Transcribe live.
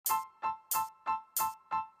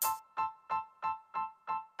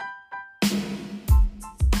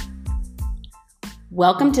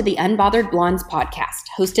Welcome to the Unbothered Blondes podcast,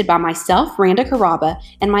 hosted by myself, Randa Caraba,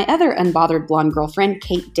 and my other unbothered blonde girlfriend,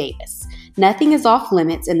 Kate Davis. Nothing is off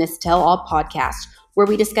limits in this tell-all podcast, where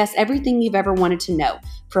we discuss everything you've ever wanted to know,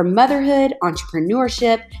 from motherhood,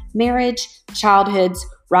 entrepreneurship, marriage, childhoods,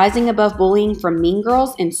 rising above bullying from Mean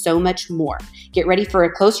Girls, and so much more. Get ready for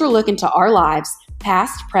a closer look into our lives,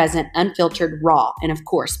 past, present, unfiltered, raw, and of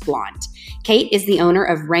course, blonde. Kate is the owner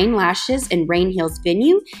of Rain Lashes and Rain Hills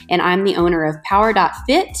Venue, and I'm the owner of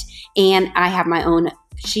Power.fit, and I have my own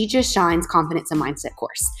She Just Shines Confidence and Mindset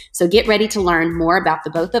course. So get ready to learn more about the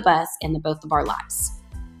both of us and the both of our lives.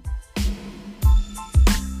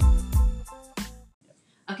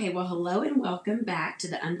 Okay, well, hello and welcome back to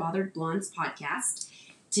the Unbothered Blondes podcast.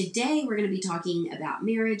 Today, we're going to be talking about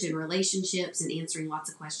marriage and relationships and answering lots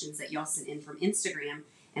of questions that y'all sent in from Instagram.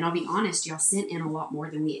 And I'll be honest, y'all sent in a lot more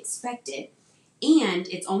than we expected. And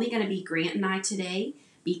it's only going to be Grant and I today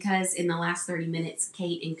because in the last 30 minutes,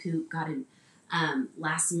 Kate and Coop got an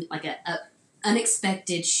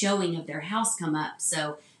unexpected showing of their house come up.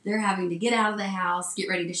 So they're having to get out of the house, get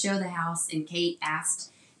ready to show the house. And Kate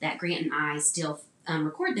asked that Grant and I still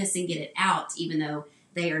record this and get it out, even though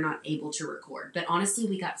they are not able to record. But honestly,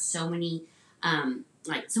 we got so many,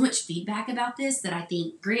 so much feedback about this that I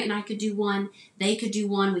think Grant and I could do one. They could do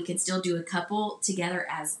one. We could still do a couple together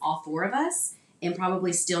as all four of us and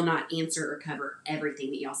probably still not answer or cover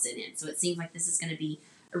everything that y'all sent in. So it seems like this is going to be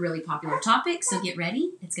a really popular topic. So get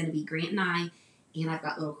ready. It's going to be Grant and I, and I've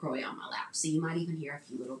got little Croy on my lap. So you might even hear a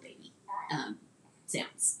few little baby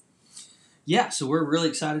sounds. Yeah, so we're really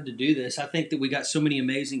excited to do this. I think that we got so many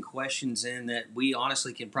amazing questions in that we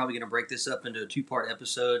honestly can probably going to break this up into a two-part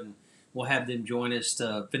episode, and we'll have them join us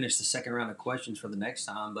to finish the second round of questions for the next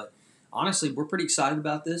time. But honestly, we're pretty excited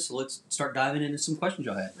about this, so let's start diving into some questions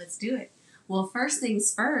y'all had. Let's do it. Well, first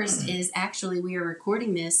things first is actually we are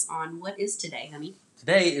recording this on what is today, honey?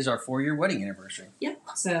 Today is our 4-year wedding anniversary. Yep.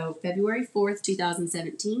 So February 4th,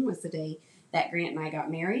 2017 was the day that Grant and I got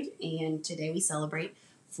married, and today we celebrate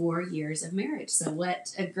 4 years of marriage. So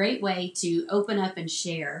what a great way to open up and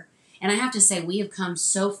share. And I have to say, we have come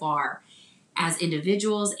so far as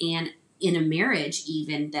individuals and in a marriage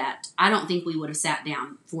even that I don't think we would have sat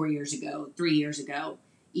down 4 years ago, 3 years ago,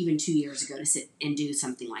 even 2 years ago to sit and do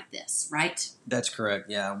something like this, right? That's correct.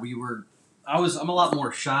 Yeah, I'm a lot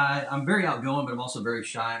more shy. I'm very outgoing, but I'm also very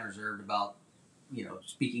shy and reserved about,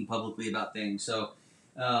 speaking publicly about things. So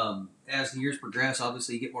as the years progress,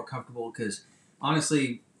 obviously you get more comfortable because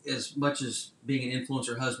honestly, as much as being an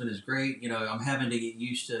influencer husband is great, I'm having to get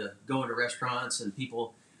used to going to restaurants and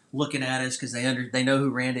people looking at us because they know who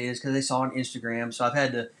Randa is because they saw on Instagram. So I've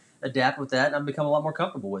had to adapt with that, and I've become a lot more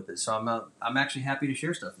comfortable with it. So I'm actually happy to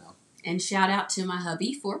share stuff now. And shout out to my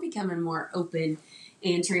hubby for becoming more open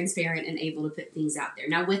and transparent and able to put things out there.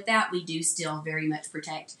 Now, with that, we do still very much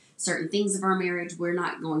protect certain things of our marriage. We're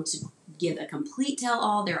not going to give a complete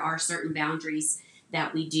tell-all. There are certain boundaries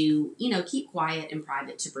that we do, keep quiet and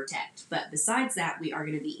private to protect. But besides that, we are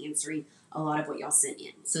going to be answering a lot of what y'all sent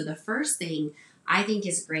in. So the first thing I think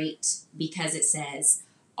is great because it says,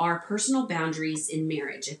 are personal boundaries in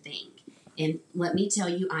marriage a thing? And let me tell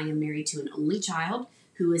you, I am married to an only child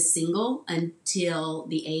who is single until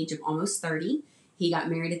the age of almost 30. He got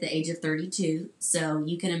married at the age of 32. So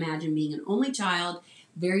you can imagine being an only child,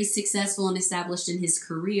 very successful and established in his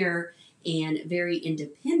career, and very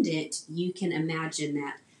independent. You can imagine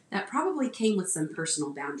that probably came with some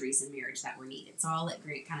personal boundaries in marriage that were needed. So I'll let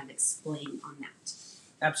Grant kind of explain on that.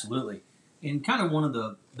 Absolutely. And kind of one of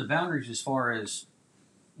the boundaries as far as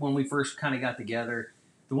when we first kind of got together,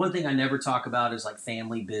 the one thing I never talk about is like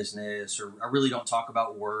family business, or I really don't talk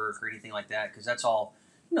about work or anything like that because that's all,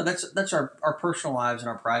 that's our personal lives and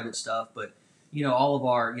our private stuff. But, all of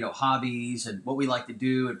our, hobbies and what we like to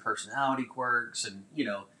do and personality quirks and,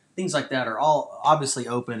 things like that are all obviously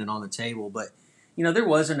open and on the table. But, there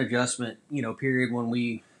was an adjustment, period when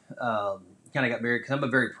we kind of got married because I'm a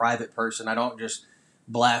very private person. I don't just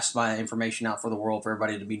blast my information out for the world for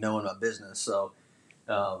everybody to be knowing my business. So,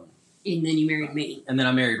 and then you married me. And then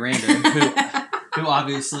I married Randa, who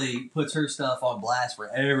obviously puts her stuff on blast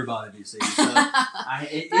for everybody to see. So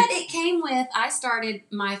it came with, I started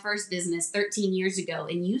my first business 13 years ago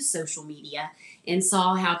and used social media and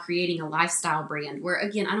saw how creating a lifestyle brand where,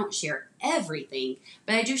 again, I don't share everything,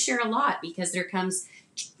 but I do share a lot because there comes,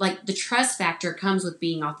 the trust factor comes with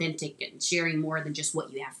being authentic and sharing more than just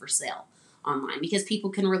what you have for sale online because people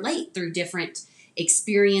can relate through different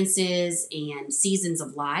experiences and seasons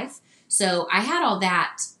of life. So I had all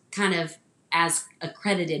that kind of as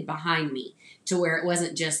accredited behind me to where it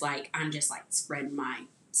wasn't just like, I'm just like spreading my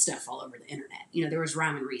stuff all over the internet. There was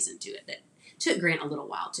rhyme and reason to it that took Grant a little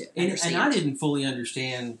while to And understand. I didn't fully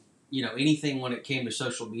understand, anything when it came to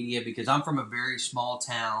social media because I'm from a very small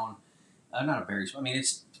town. Not a very small. I mean,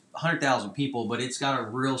 it's 100,000 people, but it's got a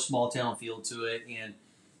real small town feel to it. And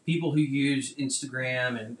people who use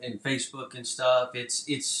Instagram and Facebook and stuff,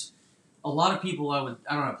 it's a lot of people. I don't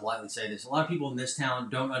know how to politely say this. A lot of people in this town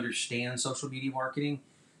don't understand social media marketing.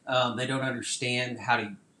 They don't understand how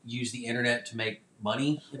to use the internet to make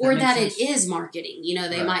money, or that sense. it is marketing. They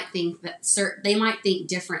Right. might think that they might think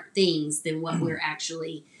different things than what we're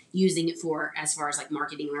actually using it for, as far as like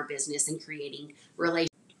marketing our business and creating relationships.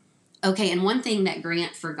 Okay, and one thing that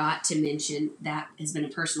Grant forgot to mention that has been a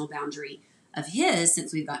personal boundary of his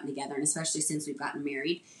since we've gotten together, and especially since we've gotten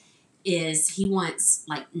married, is he wants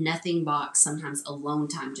like nothing box, sometimes alone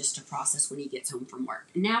time just to process when he gets home from work.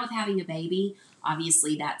 And now with having a baby,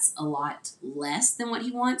 obviously that's a lot less than what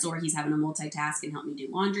he wants, or he's having to multitask and help me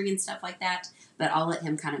do laundry and stuff like that. But I'll let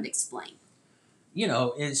him kind of explain.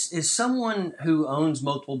 Is someone who owns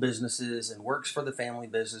multiple businesses and works for the family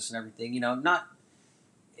business and everything, not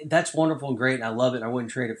that's wonderful and great, and I love it, and I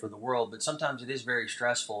wouldn't trade it for the world, but sometimes it is very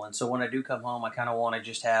stressful. And so when I do come home, I kind of want to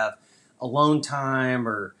just have alone time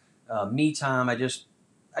or me time. I just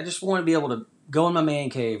want to be able to go in my man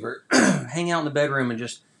cave or hang out in the bedroom and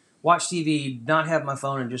just watch TV, not have my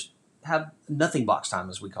phone, and just have nothing box time,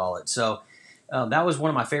 as we call it. So that was one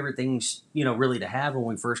of my favorite things, really to have when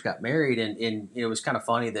we first got married. And it was kind of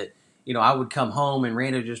funny that, I would come home and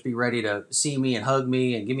Randa would just be ready to see me and hug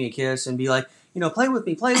me and give me a kiss and be like, play with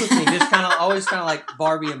me. Just kind of always kind of like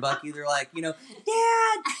Barbie and Bucky. They're like, Dad,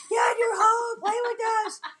 you're home. Play with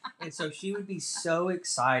us. And so she would be so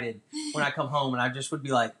excited when I come home, and I just would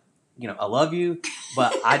be like, I love you,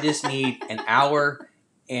 but I just need an hour.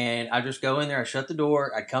 And I just go in there, I shut the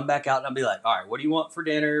door, I come back out, and I'll be like, all right, what do you want for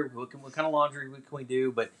dinner? What kind of laundry can we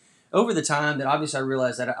do? But over the time, that obviously I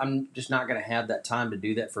realized that I'm just not going to have that time to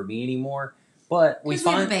do that for me anymore. But we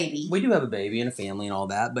have a baby. We do have a baby and a family and all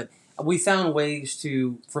that, but we found ways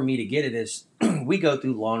for me to get it is we go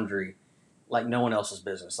through laundry like no one else's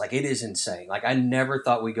business. Like, it is insane. Like, I never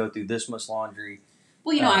thought we'd go through this much laundry.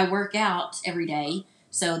 Well, I work out every day,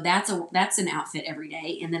 so that's an outfit every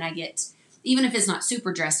day, and then I get, even if it's not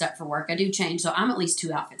super dressed up for work, I do change. So I'm at least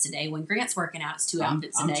 2 outfits a day. When Grant's working out, it's 2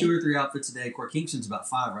 outfits a day. I'm 2 or 3 outfits a day. Court Kingston's about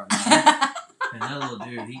 5 right now. And that little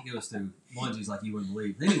dude, he goes through onesies like you wouldn't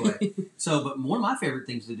believe. Anyway, but one of my favorite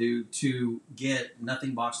things to do to get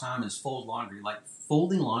nothing box time is fold laundry. Like,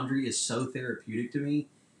 folding laundry is so therapeutic to me.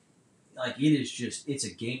 Like, it is just, it's a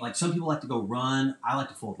game. Like, some people like to go run. I like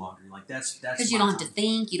to fold laundry. Like, that's because you don't have to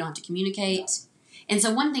think, you don't have to communicate. Yeah. And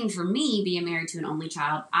so one thing for me, being married to an only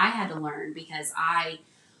child, I had to learn, because I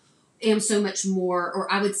am so much more, or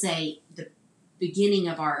I would say the beginning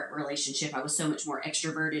of our relationship, I was so much more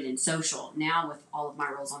extroverted and social. Now with all of my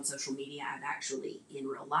roles on social media, I've actually in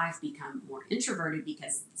real life become more introverted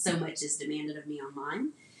because so much is demanded of me online,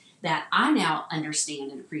 that I now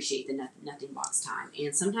understand and appreciate the nothing box time.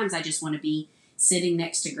 And sometimes I just want to be sitting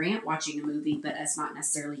next to Grant watching a movie, but us not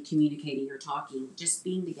necessarily communicating or talking, just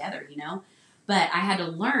being together, But I had to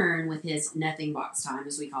learn with his nothing box time,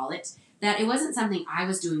 as we call it, that it wasn't something I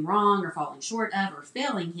was doing wrong or falling short of or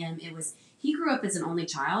failing him. It was, he grew up as an only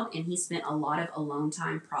child, and he spent a lot of alone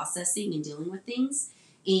time processing and dealing with things.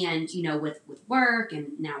 And, with work,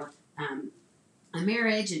 and now with a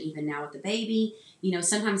marriage, and even now with the baby,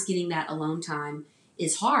 sometimes getting that alone time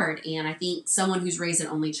is hard. And I think someone who's raised an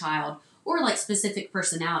only child, or like specific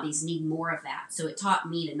personalities, need more of that. So it taught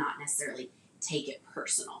me to not necessarily take it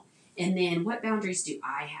personal. And then, what boundaries do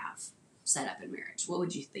I have set up in marriage? What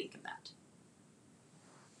would you think of that?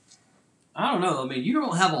 I don't know. I mean, you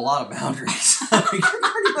don't have a lot of boundaries. You're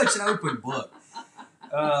pretty much an open book.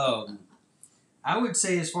 I would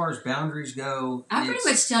say, as far as boundaries go, I pretty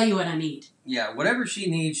much tell you what I need. Yeah, whatever she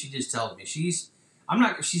needs, she just tells me. She's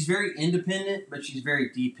very independent, but she's very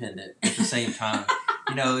dependent at the same time.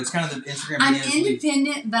 It's kind of the Instagram videos. I'm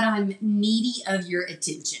independent, but I'm needy of your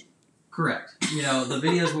attention. Correct. The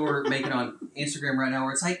videos we're making on Instagram right now,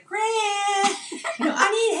 where it's like, Grant, I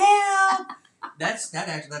need help.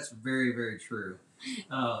 That's very, very true.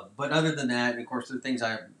 But other than that, and of course, there are things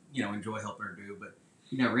I enjoy helping her do. But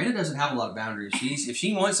Randa doesn't have a lot of boundaries. If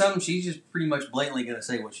she wants something, she's just pretty much blatantly going to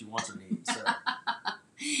say what she wants or needs. So.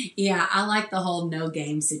 Yeah, I like the whole no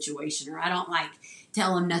game situation, or I don't like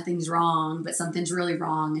tell him nothing's wrong, but something's really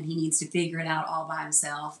wrong and he needs to figure it out all by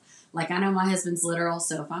himself. Like, I know my husband's literal,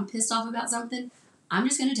 so if I'm pissed off about something, I'm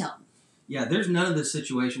just going to tell him. Yeah, there's none of this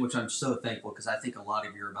situation, which I'm so thankful, because I think a lot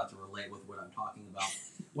of you are about to relate with what I'm talking about.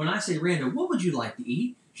 When I say, Randa, what would you like to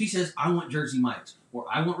eat? She says, I want Jersey Mike's. or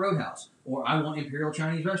I want Roadhouse, or I want Imperial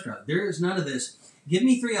Chinese Restaurant. There is none of this. Give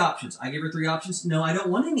me 3 options. I give her 3 options. No, I don't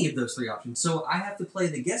want any of those 3 options. So I have to play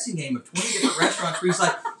the guessing game of 20 different restaurants where he's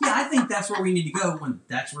like, yeah, I think that's where we need to go, when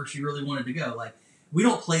that's where she really wanted to go. Like, we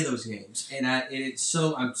don't play those games, and I'm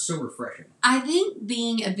so refreshing. I think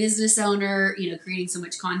being a business owner, creating so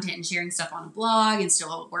much content and sharing stuff on a blog, and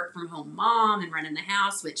still a work from home mom and running the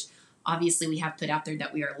house, which obviously we have put out there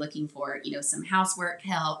that we are looking for, some housework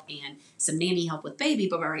help and some nanny help with baby,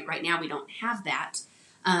 but right now we don't have that.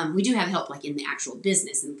 We do have help like in the actual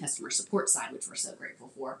business and customer support side, which we're so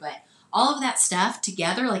grateful for. But all of that stuff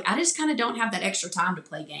together, like I just kind of don't have that extra time to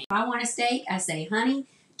play games. If I want a steak, I say, honey,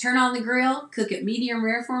 turn on the grill, cook it medium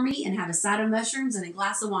rare for me, and have a side of mushrooms and a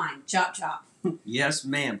glass of wine. Chop, chop. Yes,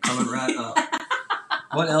 ma'am. Coming right up.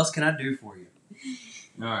 What else can I do for you?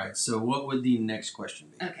 All right. So what would the next question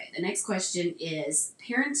be? Okay. The next question is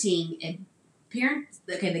parenting and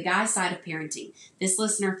the guy's side of parenting. This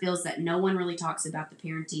listener feels that no one really talks about the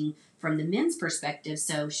parenting from the men's perspective.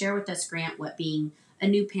 So share with us, Grant, what being a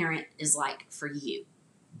new parent is like for you.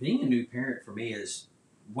 Being a new parent for me is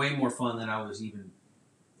way more fun than I was even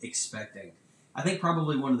expecting. I think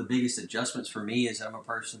probably one of the biggest adjustments for me is I'm a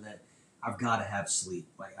person that I've got to have sleep.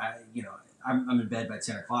 Like I'm in bed by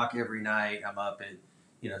 10 o'clock every night. I'm up at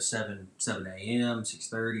 7 a.m.,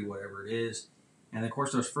 6:30, whatever it is. And of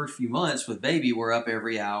course, those first few months with baby, we're up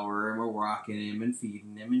every hour and we're rocking him and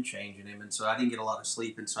feeding him and changing him. And so I didn't get a lot of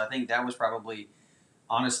sleep. And so I think that was probably,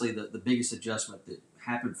 honestly, the biggest adjustment that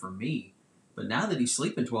happened for me. But now that he's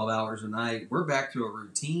sleeping 12 hours a night, we're back to a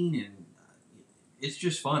routine, and it's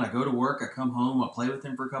just fun. I go to work, I come home, I play with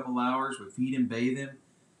him for a couple hours, we feed him, bathe him.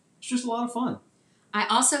 It's just a lot of fun. I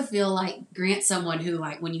also feel like Grant's someone who,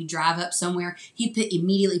 like, when you drive up somewhere, he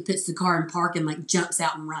immediately puts the car in park and, like, jumps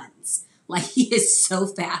out and runs. Like, he is so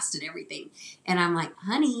fast and everything. And I'm like,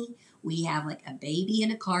 honey, we have, like, a baby in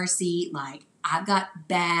a car seat. Like, I've got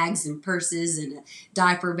bags and purses and a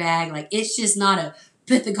diaper bag. Like, it's just not a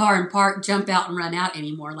put the car in park, jump out and run out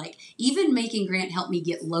anymore. Like, even making Grant help me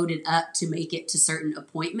get loaded up to make it to certain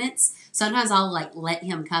appointments. Sometimes I'll, like, let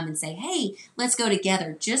him come and say, hey, let's go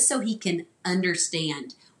together, just so he can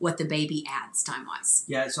understand what the baby adds time-wise.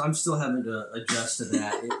 Yeah, so I'm still having to adjust to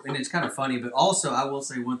that. And it's kind of funny, but also I will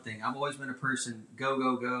say one thing. I've always been a person,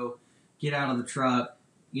 go, get out of the truck,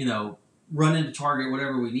 run into Target,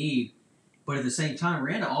 whatever we need. But at the same time,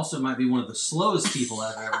 Miranda also might be one of the slowest people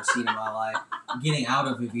I've ever seen in my life getting out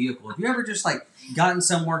of a vehicle. Have you ever just, like, gotten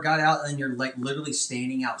somewhere, got out, and you're, like, literally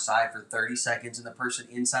standing outside for 30 seconds, and the person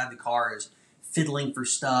inside the car is fiddling for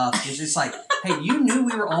stuff? It's just like, hey, you knew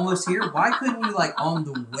we were almost here. Why couldn't you, like, on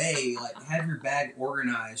the way, like, have your bag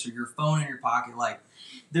organized or your phone in your pocket? Like,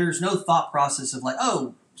 there's no thought process of, like,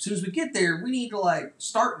 oh, as soon as we get there, we need to, like,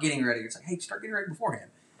 start getting ready. It's like, hey, start getting ready beforehand.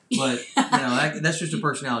 But, that's just a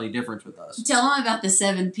personality difference with us. Tell them about the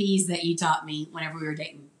 7 Ps that you taught me whenever we were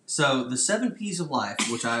dating. So the 7 Ps of life,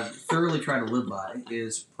 which I thoroughly try to live by,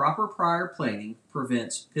 is proper prior planning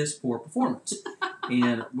prevents piss poor performance.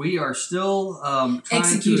 And we are still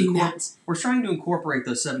executing that. We're trying to incorporate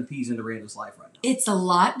those 7 Ps into Randa's life right now. It's a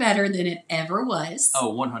lot better than it ever was.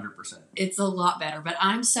 Oh, 100%. It's a lot better, but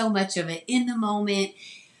I'm so much of it in the moment.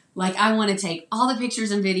 Like, I want to take all the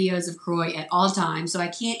pictures and videos of Croy at all times, so I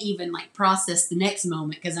can't even, like, process the next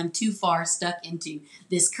moment because I'm too far stuck into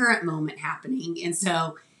this current moment happening. And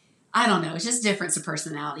so, I don't know. It's just difference of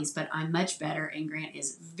personalities, but I'm much better, and Grant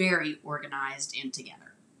is very organized and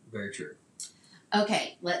together. Very true.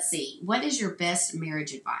 Okay, let's see. What is your best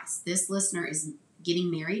marriage advice? This listener is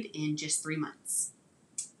getting married in just 3 months.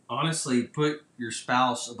 Honestly, put your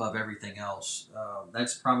spouse above everything else.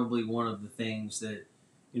 That's probably one of the things that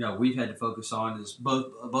we've had to focus on. Is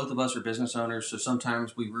both of us are business owners, so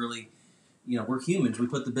sometimes we really, we're humans. We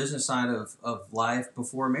put the business side of life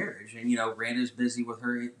before marriage. And, Randa's busy with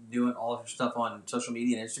her doing all of her stuff on social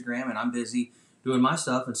media and Instagram, and I'm busy doing my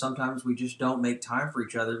stuff. And sometimes we just don't make time for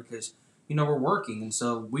each other because, we're working. And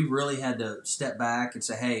so we really had to step back and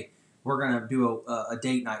say, hey, we're going to do a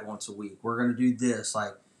date night once a week. We're going to do this.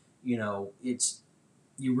 Like, you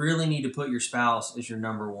really need to put your spouse as your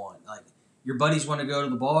number one. Like, your buddies want to go to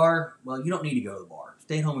the bar. Well, you don't need to go to the bar.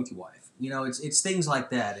 Stay home with your wife. It's things like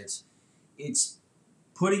that. It's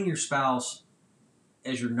putting your spouse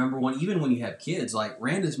as your number one, even when you have kids. Like,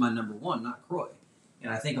 Randa's my number one, not Croy.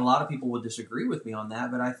 And I think a lot of people would disagree with me on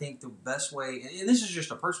that, but I think the best way, and this is just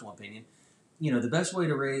a personal opinion, the best way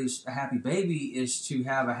to raise a happy baby is to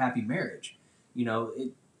have a happy marriage. You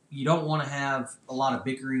don't want to have a lot of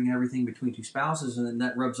bickering and everything between two spouses, and then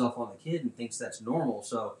that rubs off on the kid and thinks that's normal.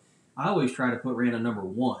 So I always try to put Randa number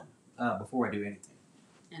one before I do anything.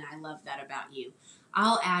 And I love that about you.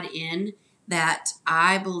 I'll add in that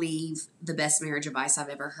I believe the best marriage advice I've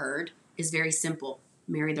ever heard is very simple.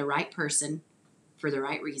 Marry the right person for the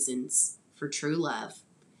right reasons, for true love.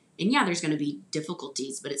 And yeah, there's going to be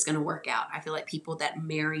difficulties, but it's going to work out. I feel like people that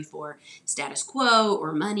marry for status quo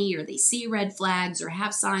or money, or they see red flags or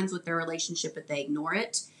have signs with their relationship, but they ignore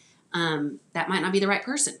it, that might not be the right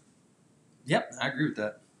person. Yep, I agree with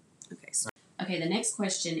that. Okay, the next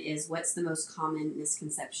question is, what's the most common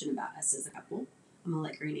misconception about us as a couple? I'm going to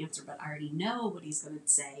let Grant answer, but I already know what he's going to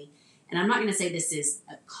say. And I'm not going to say this is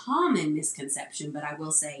a common misconception, but I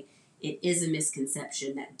will say it is a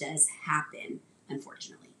misconception that does happen,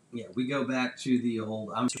 unfortunately. Yeah, we go back to the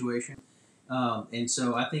old situation. And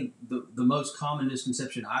so I think the most common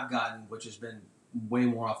misconception I've gotten, which has been way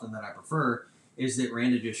more often than I prefer, is that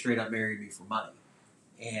Randa just straight up married me for money.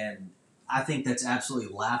 And I think that's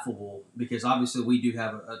absolutely laughable, because obviously we do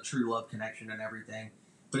have a true love connection and everything.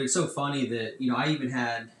 But it's so funny that, I even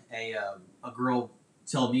had a girl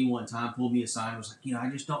tell me one time, pulled me aside, and was like, I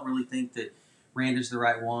just don't really think that Randa's the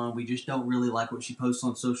right one. We just don't really like what she posts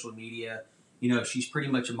on social media. She's pretty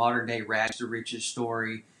much a modern day rags to riches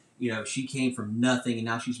story. She came from nothing, and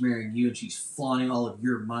now she's marrying you, and she's flaunting all of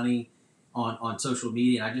your money on social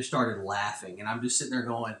media. And I just started laughing, and I'm just sitting there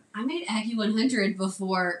going, I made Aggie 100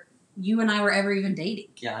 before you and I were ever even dating.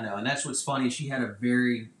 Yeah, I know. And that's what's funny. She had a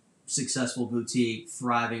very successful boutique,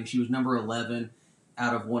 thriving. She was number 11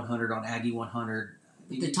 out of 100 on Aggie 100.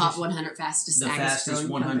 The top 100 fastest fastest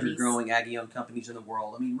 100 companies. growing Aggie-owned companies in the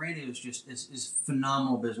world. I mean, Randa was just is a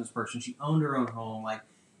phenomenal business person. She owned her own home. Like,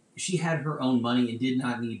 she had her own money and did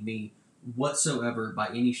not need me whatsoever by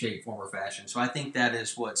any shape, form, or fashion. So I think that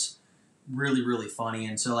is what's really, really funny.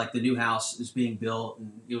 And so, like, the new house is being built,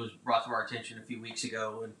 and it was brought to our attention a few weeks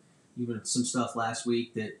ago, and even some stuff last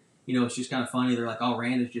week that, it's just kind of funny. They're like, oh,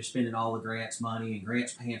 Randa's just spending all of Grant's money, and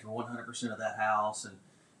Grant's paying for 100% of that house, and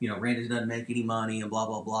Randa doesn't make any money, and blah,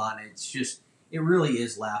 blah, blah. And it's just, it really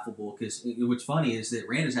is laughable, because what's funny is that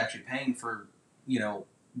Randa's actually paying for,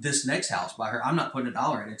 this next house by her. I'm not putting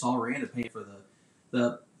 $1 in. It's all Randa paying for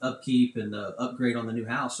the upkeep and the upgrade on the new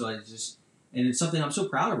house. So and it's something I'm so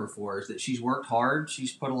proud of her for, is that she's worked hard.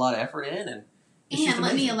 She's put a lot of effort in, and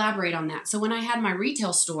let me elaborate on that. So when I had my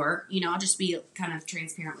retail store, I'll just be kind of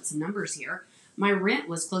transparent with some numbers here. My rent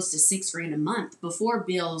was close to $6,000 a month before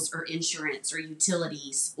bills or insurance or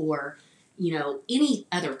utilities or, any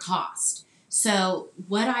other cost. So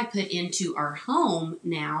what I put into our home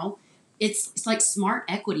now, it's like smart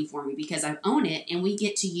equity for me, because I own it, and we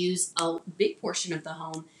get to use a big portion of the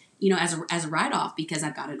home, as a write-off, because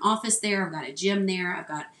I've got an office there, I've got a gym there, I've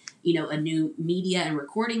got a new media and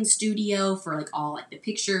recording studio for like all like the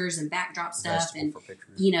pictures and backdrop stuff, and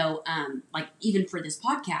like even for this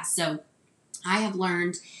podcast. So I have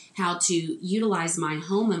learned how to utilize my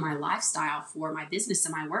home and my lifestyle for my business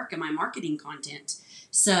and my work and my marketing content.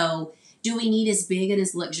 So do we need as big and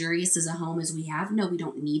as luxurious as a home as we have? No, we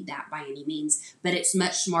don't need that by any means, but it's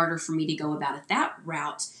much smarter for me to go about it that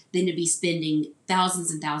route than to be spending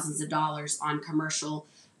thousands and thousands of dollars on commercial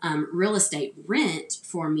real estate rent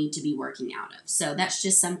for me to be working out of. So that's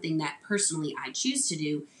just something that personally I choose to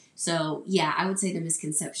do. So yeah, I would say the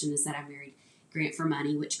misconception is that I married Grant for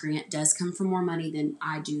money, which Grant does come from more money than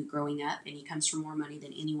I do growing up, and he comes from more money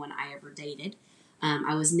than anyone I ever dated.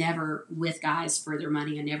 I was never with guys for their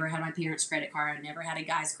money. I never had my parents' credit card. I never had a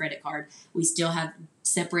guy's credit card. We still have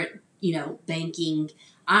separate, banking.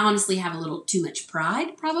 I honestly have a little too much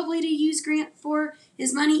pride probably to use Grant for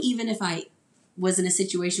his money, even if I was in a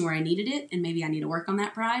situation where I needed it, and maybe I need to work on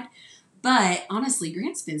that pride. But honestly,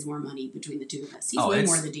 Grant spends more money between the two of us. He's way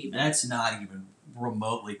more the diva. That's not even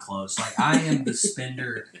remotely close. Like, I am the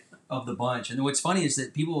spender of the bunch. And what's funny is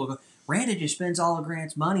that people will go, Randa just spends all of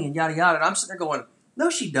Grant's money and yada yada. And I'm sitting there going, no,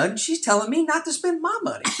 she doesn't. She's telling me not to spend my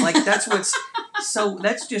money. Like,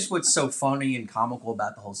 that's just what's so funny and comical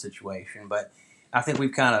about the whole situation. But I think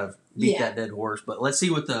we've kind of beat that dead horse. But let's see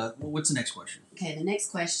what's the next question. Okay, the next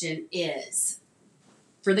question is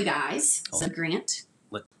for the guys. So Grant,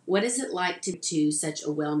 what is it like to such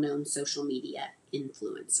a well-known social media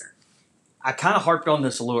influencer? I kind of harped on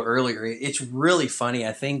this a little earlier. It's really funny.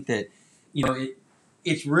 I think that,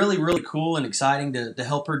 it's really, really cool and exciting to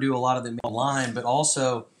help her do a lot of them online. But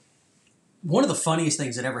also, one of the funniest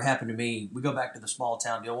things that ever happened to me, we go back to the small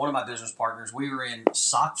town deal. One of my business partners, we were in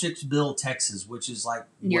Sopchicksville, Texas, which is like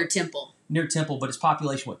near Temple, but its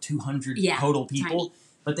population, 200 total people. Tiny.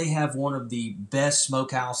 But they have one of the best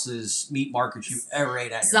smokehouses, meat markets you've ever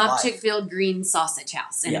ate at in your life. Sopchicksville Green Sausage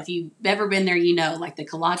House. And if you've ever been there, like the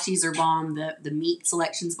kolaches are bomb, the meat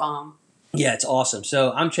selection's bomb. Yeah, it's awesome.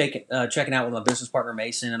 So I'm checking out with my business partner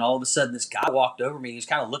Mason, and all of a sudden this guy walked over me. He was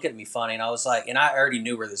kind of looking at me funny, and I was like, and I already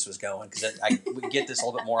knew where this was going because I we get this a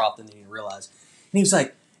little bit more often than you realize. And he was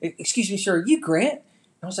like, "Excuse me, sir, are you Grant?"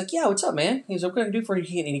 And I was like, "Yeah, what's up, man?" He was like, "What can I do for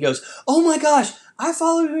you?" And he goes, "Oh my gosh, I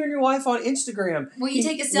follow you and your wife on Instagram. Will you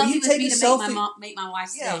take a Will selfie you with take me a to selfie?" make my wife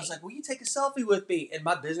stay? Yeah, I was like, "Will you take a selfie with me?" And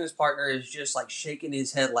my business partner is just like shaking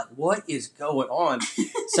his head, like, "What is going on?"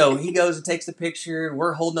 So he goes and takes the picture, and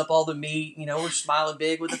we're holding up all the meat. You know, we're smiling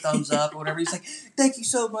big with a thumbs up or whatever. He's like, "Thank you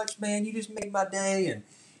so much, man. You just made my day."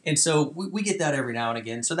 And so we get that every now and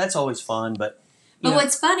again. So that's always fun. But But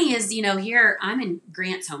what's funny is, here I'm in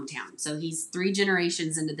Grant's hometown. So he's 3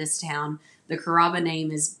 generations into this town. The Carrabba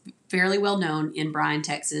name is fairly well known in Bryan,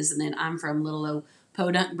 Texas. And then I'm from little old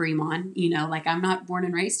Podunk, Bremont. Like I'm not born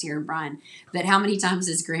and raised here in Bryan. But how many times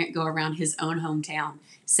does Grant go around his own hometown,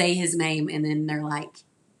 say his name, and then they're like,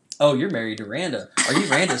 "Oh, you're married to Randa. Are you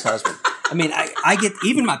Randa's husband?" I mean, I get,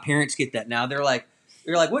 even my parents get that now. They're like,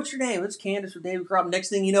 "What's your name?" "It's Candace from David Crop." Next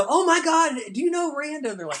thing you know, "Oh my God, do you know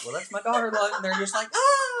Randa?" And they're like, "Well, that's my daughter." And they're just like,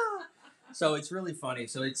 "Ah!" So it's really funny.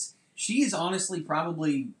 So she is honestly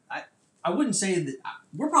probably, I wouldn't say that,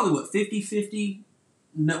 we're probably what, 50-50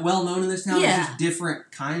 well known in this town. Yeah. It's just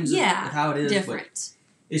different kinds of how it is. different. But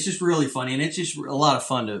it's just really funny, and it's just a lot of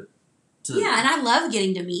fun to Yeah, and I love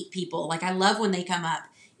getting to meet people. Like, I love when they come up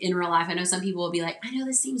in real life. I know some people will be like, I know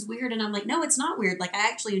this seems weird. And I'm like, no, it's not weird. Like, I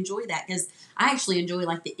actually enjoy that because I actually enjoy,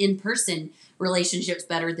 like, the in-person relationships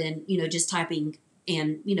better than, just typing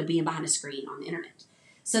and, being behind a screen on the internet.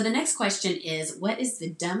 So the next question is, what is the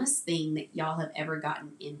dumbest thing that y'all have ever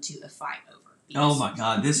gotten into a fight over? Oh my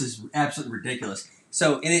God, this is absolutely ridiculous.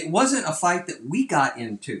 So, and it wasn't a fight that we got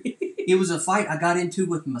into. It was a fight I got into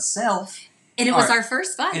with myself. And it was our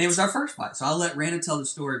first fight. And it was our first fight. So I'll let Randa tell the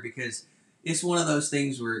story because it's one of those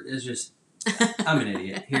things where it's just, I'm an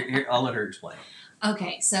idiot. Here, I'll let her explain.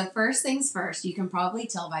 Okay, so first things first, you can probably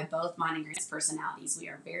tell by both mine and Grant's personalities. We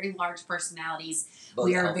are very large personalities. Both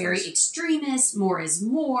we are alphas. very extremist, more is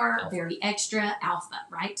more, Alpha. very extra, alpha,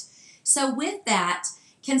 right? So with that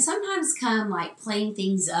can sometimes come like playing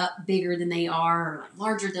things up bigger than they are, or like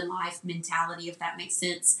larger than life mentality, if that makes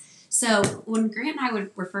sense. So when Grant and I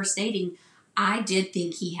were first dating, I did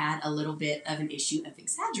think he had a little bit of an issue of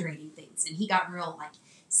exaggerating things, and he got real like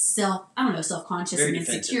self-conscious Very and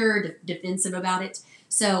defensive. insecure, defensive about it.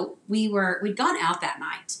 So we'd gone out that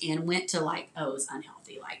night and went to it was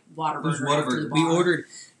unhealthy, like Whataburger. It was after the Whataburger. We bar. ordered,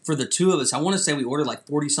 for the two of us, I want to say we ordered like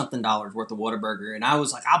 $40-something worth of Whataburger, and I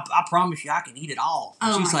was like, I promise you I can eat it all.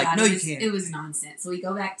 And she's like, God, no, it you was, can't. It was nonsense. So we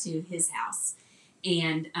go back to his house,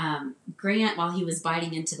 and Grant, while he was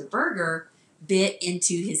biting into the burger, bit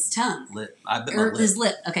into his tongue. I bit my lip. His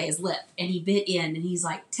lip. Okay, his lip. And he bit in, and he's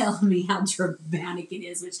like telling me how dramatic it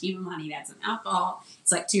is, which keep in mind he'd had some alcohol.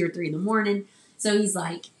 It's like 2 or 3 in the morning. So he's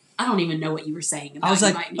like, I don't even know what you were saying about I was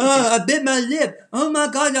like, I bit my lip. Oh my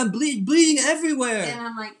God, I'm bleeding everywhere. And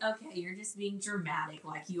I'm like, okay, you're just being dramatic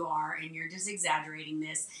like you are, and you're just exaggerating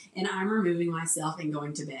this. And I'm removing myself and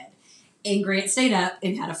going to bed. And Grant stayed up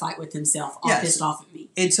and had a fight with himself, all pissed off at me.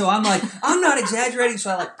 And so I'm like, I'm not exaggerating.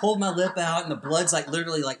 So I like pulled my lip out, and the blood's like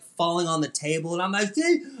literally like falling on the table. And I'm like,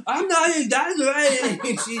 see, I'm not exaggerating.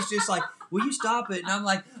 And she's just like, will you stop it? And I'm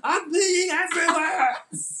like, I'm bleeding everywhere.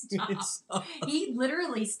 Stop. He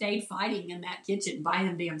literally stayed fighting in that kitchen by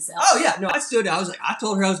him to himself. Oh yeah, no, I stood there. I was like, I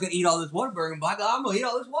told her I was going to eat all this Whataburger, and by God, I'm going to eat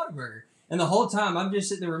all this Whataburger. And the whole time, I'm just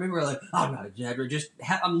sitting there, remember, like, I'm not exaggerating.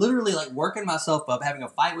 I'm literally like working myself up, having a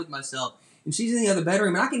fight with myself. And she's in the other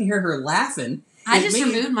bedroom, and I can hear her laughing. I just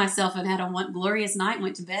removed myself and had a glorious night,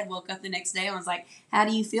 went to bed, woke up the next day, and was like, how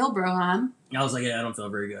do you feel, bro, hon? I was like, yeah, I don't feel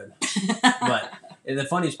very good. But the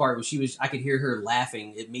funniest part was I could hear her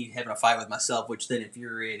laughing at me having a fight with myself, which then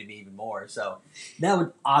infuriated me even more. So that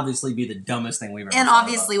would obviously be the dumbest thing we've ever And thought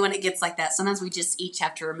obviously about. when it gets like that, sometimes we just each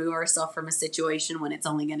have to remove ourselves from a situation when it's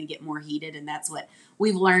only going to get more heated, and that's what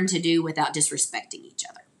we've learned to do without disrespecting each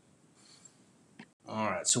other. All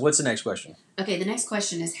right, so what's the next question? Okay, the next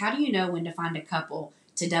question is, how do you know when to find a couple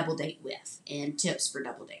to double date with, and tips for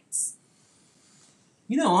double dates?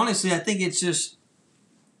 Honestly, I think it's just...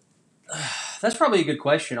 that's probably a good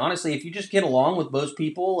question. Honestly, if you just get along with both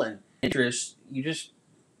people and interests,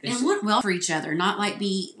 And work well for each other, not like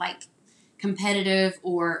be like competitive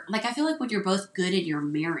or like I feel like when you're both good in your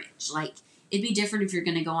marriage, like it'd be different if you're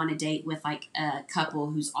going to go on a date with like a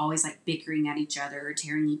couple who's always like bickering at each other or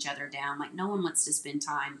tearing each other down. Like no one wants to spend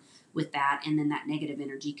time with that, and then that negative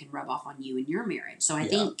energy can rub off on you in your marriage. So I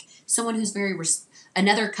think someone who's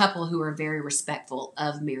another couple who are very respectful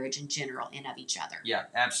of marriage in general and of each other. Yeah,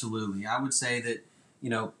 absolutely. I would say that,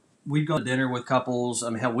 we'd go to dinner with couples. I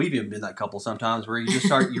mean, hell, we've even been that couple sometimes where you just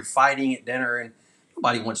start, you're fighting at dinner and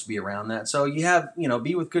nobody wants to be around that. So you have,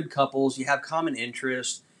 be with good couples, you have common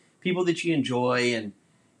interests, people that you enjoy, and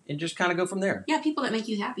just kind of go from there. Yeah, people that make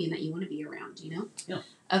you happy and that you want to be around, Yeah.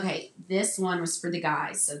 Okay, this one was for the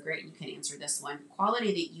guys, so great, you can answer this one.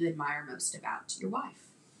 Quality that you admire most about your wife.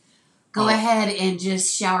 Go ahead and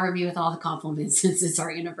just shower me with all the compliments since it's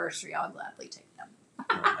our anniversary. I'll gladly take them.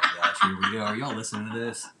 Oh my gosh, here we go. Are y'all listening to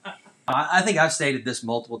this? I think I've stated this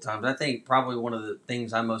multiple times. I think probably one of the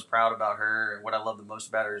things I'm most proud about her and what I love the most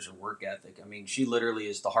about her is her work ethic. I mean, she literally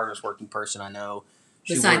is the hardest working person I know.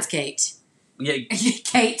 Besides Kate. Yeah.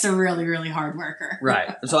 Kate's a really, really hard worker.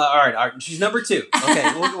 Right. So, all right. She's number 2.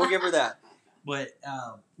 Okay, we'll give her that. But,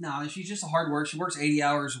 no, she's just a hard worker. She works 80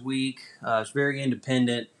 hours a week. She's very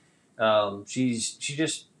independent. She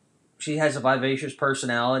has a vivacious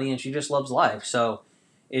personality, and she just loves life. So,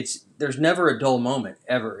 there's never a dull moment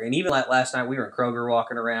ever. And even like last night, we were in Kroger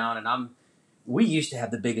walking around, and we used to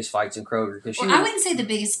have the biggest fights in Kroger because I wouldn't say the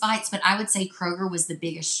biggest fights, but I would say Kroger was the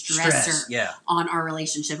biggest stressor on our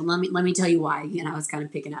relationship. And let me tell you why. I was kind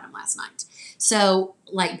of picking at him last night. So,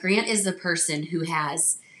 like, Grant is the person who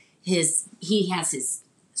has his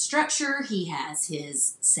structure. He has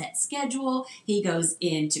his set schedule. He goes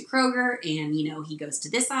into Kroger and, he goes to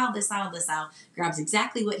this aisle, grabs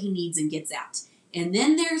exactly what he needs and gets out. And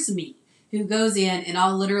then there's me, who goes in, and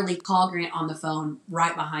I'll literally call Grant on the phone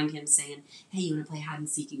right behind him saying, hey, you want to play hide and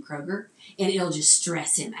seek in Kroger? And it'll just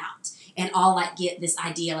stress him out. And I'll get this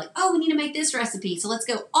idea we need to make this recipe. So let's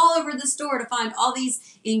go all over the store to find all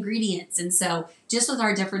these ingredients. And so just with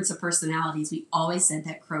our difference of personalities, we always said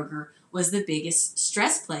that Kroger was the biggest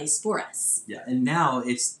stress place for us. Yeah, and now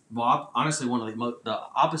it's, honestly, one of the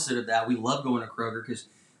opposite of that. We love going to Kroger because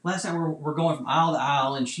last time we're going from aisle to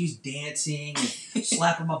aisle, and she's dancing and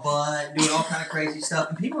slapping my butt and doing all kind of crazy stuff.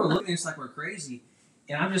 And people are looking at us like we're crazy.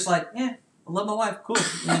 And I'm just like, I love my wife. Cool.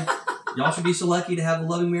 Y'all should be so lucky to have a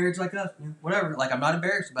loving marriage like us. Whatever. I'm not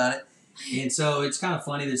embarrassed about it. And so it's kind of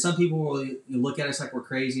funny that some people will look at us like we're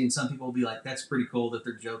crazy, and some people will be like, that's pretty cool that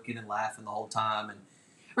they're joking and laughing the whole time. And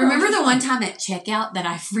remember the one time at checkout that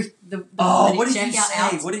I freaked the what did you say?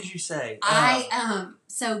 Out? What did you say?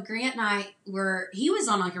 So Grant and he was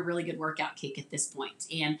on a really good workout kick at this point.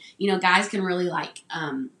 And, guys can really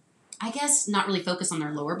I guess not really focus on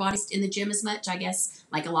their lower bodies in the gym as much. I guess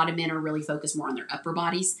a lot of men are really focused more on their upper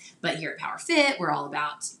bodies. But here at Power Fit, we're all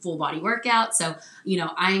about full body workout. So,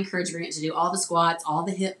 I encourage Grant to do all the squats, all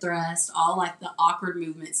the hip thrusts, all the awkward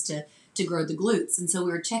movements to grow the glutes. And so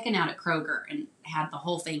we were checking out at Kroger and had the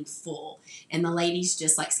whole thing full. And the ladies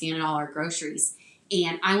just scanning all our groceries.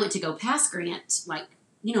 And I went to go past Grant,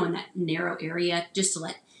 in that narrow area just to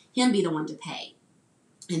let him be the one to pay.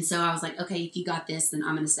 And so I was like, okay, if you got this, then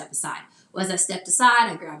I'm going to step aside. Well, as I stepped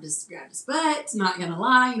aside, I grabbed his butt. Not going to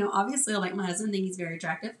lie. Obviously I like my husband, think he's very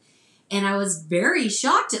attractive. And I was very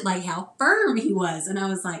shocked at how firm he was. And I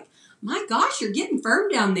was like, my gosh, you're getting firm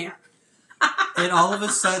down there. And all of a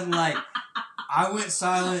sudden, I went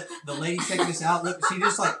silent. The lady checking us out, she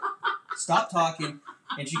just stopped talking.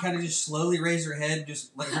 And she kind of just slowly raised her head,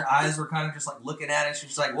 just her eyes were kind of just looking at it. She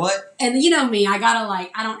was like, what? And me, I gotta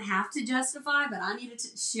I don't have to justify, but I needed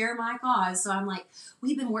to share my cause. So I'm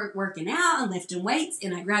we've been working out and lifting weights,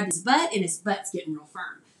 and I grabbed his butt, and his butt's getting real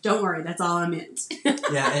firm. Don't worry, that's all I meant.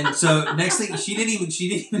 Yeah, and so next thing, she didn't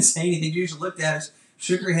even say anything. She just looked at us,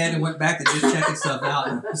 shook her head, and went back to just checking stuff out.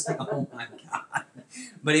 And I was like, oh my God.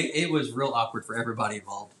 But it was real awkward for everybody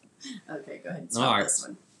involved. Okay, go ahead and start this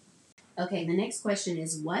one. Okay, the next question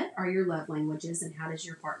is, what are your love languages and how does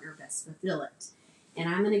your partner best fulfill it? And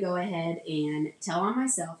I'm going to go ahead and tell on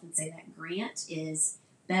myself and say that Grant is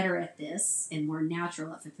better at this and more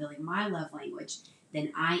natural at fulfilling my love language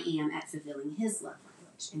than I am at fulfilling his love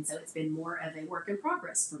language. And so it's been more of a work in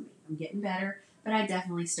progress for me. I'm getting better, but I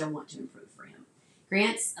definitely still want to improve for him.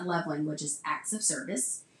 Grant's love language is acts of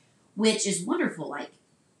service, which is wonderful.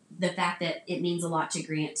 The fact that it means a lot to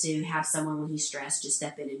Grant to have someone when he's stressed just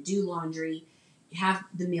step in and do laundry, have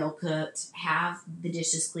the meal cooked, have the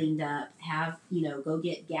dishes cleaned up, go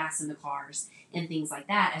get gas in the cars and things like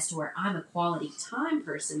that, as to where I'm a quality time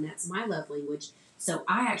person. That's my love language. So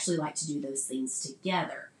I actually like to do those things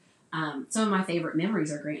together. Some of my favorite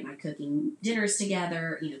memories are Grant and I cooking dinners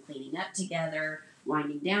together, cleaning up together,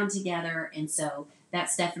 winding down together. And so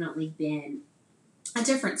that's definitely been a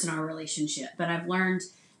difference in our relationship. But I've learned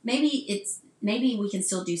maybe we can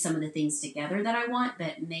still do some of the things together that I want,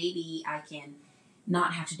 but maybe I can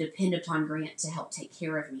not have to depend upon Grant to help take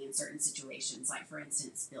care of me in certain situations. Like, for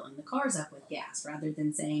instance, filling the cars up with gas, rather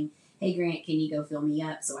than saying, hey, Grant, can you go fill me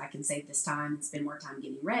up so I can save this time and spend more time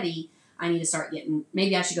getting ready? I need to start getting,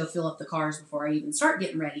 maybe I should go fill up the cars before I even start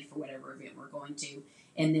getting ready for whatever event we're going to.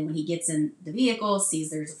 And then when he gets in the vehicle,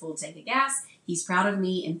 sees there's a full tank of gas, he's proud of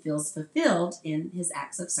me and feels fulfilled in his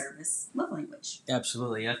acts of service love language.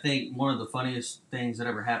 Absolutely. I think one of the funniest things that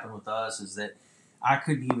ever happened with us is that I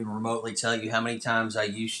couldn't even remotely tell you how many times I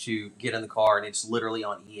used to get in the car and it's literally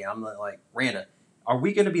on E. I'm like, Randa, are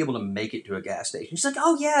we going to be able to make it to a gas station? She's like,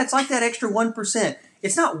 oh, yeah, it's like that extra 1%.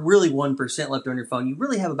 It's not really 1% left on your phone. You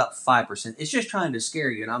really have about 5%. It's just trying to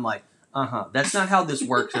scare you. And I'm like, that's not how this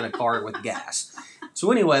works in a car with gas.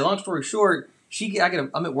 So anyway, long story short,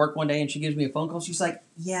 I'm at work one day and she gives me a phone call. She's like,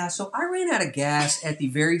 yeah, so I ran out of gas at the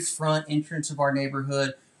very front entrance of our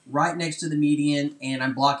neighborhood, right next to the median, and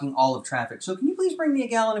I'm blocking all of traffic. So can you please bring me a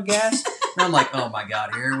gallon of gas? And I'm like, oh my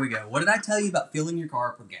God, here we go. What did I tell you about filling your car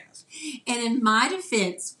up with gas? And in my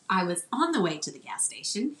defense, I was on the way to the gas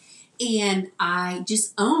station and I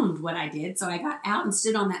just owned what I did. So I got out and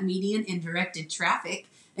stood on that median and directed traffic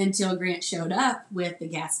until Grant showed up with the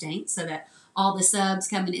gas tank so that all the subs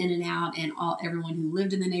coming in and out and everyone who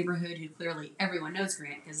lived in the neighborhood, who clearly everyone knows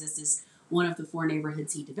Grant because this is one of the 4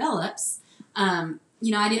 neighborhoods he develops. I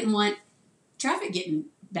didn't want traffic getting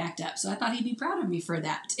backed up. So I thought he'd be proud of me for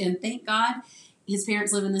that. And thank God his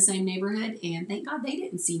parents live in the same neighborhood. And thank God they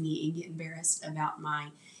didn't see me and get embarrassed about my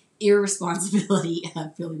irresponsibility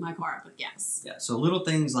of filling my car up with gas. Yeah, so little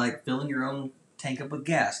things like filling your own tank up with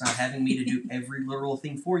gas, not having me to do every literal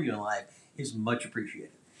thing for you in life is much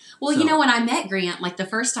appreciated. Well, when I met Grant, like the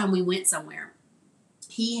first time we went somewhere,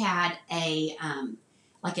 he had a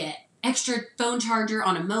extra phone charger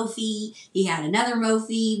on a Mophie. He had another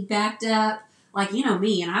Mophie backed up. Like,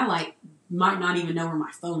 me, and I might not even know where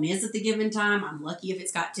my phone is at the given time. I'm lucky if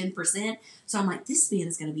it's got 10%. So I'm like, this man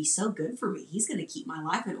is going to be so good for me. He's going to keep my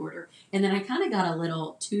life in order. And then I kind of got a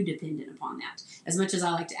little too dependent upon that. As much as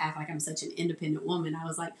I like to act like I'm such an independent woman, I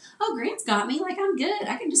was like, oh, Grant's got me. Like, I'm good.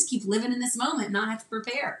 I can just keep living in this moment and not have to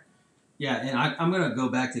prepare. Yeah, and I'm going to go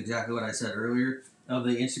back to exactly what I said earlier of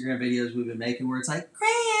the Instagram videos we've been making where it's like,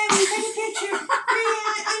 Grant, we take a picture. Grant,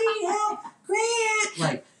 I need help. Grant.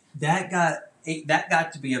 Like, that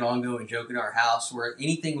got to be an ongoing joke in our house where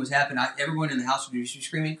anything was happening, everyone in the house would be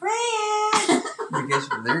screaming, Grant! Because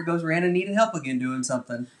there goes Randa needing help again doing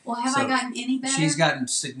something. Well, have I gotten any better? She's gotten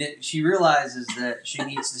she realizes that she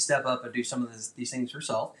needs to step up and do some of these things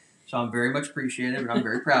herself. So I'm very much appreciative, and I'm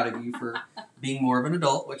very proud of you for being more of an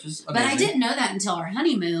adult, which is amazing. But I didn't know that until our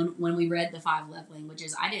honeymoon when we read the 5 love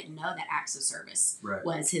languages. I didn't know that acts of service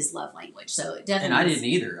was his love language. So it definitely. And I didn't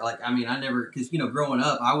either. I never, because growing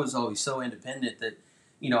up, I was always so independent that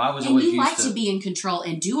I was and always. And you like to be in control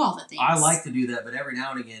and do all the things. I like to do that, but every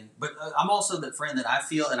now and again. But I'm also that friend that I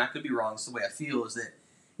feel, and I could be wrong. It's the way I feel is that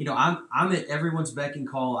I'm at everyone's beck and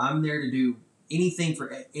call. I'm there to do anything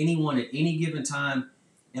for anyone at any given time.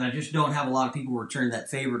 And I just don't have a lot of people return that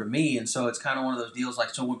favor to me. And so it's kind of one of those deals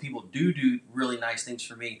so when people do really nice things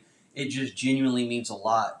for me, it just genuinely means a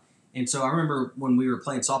lot. And so I remember when we were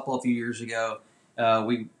playing softball a few years ago,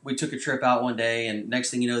 we took a trip out one day, and next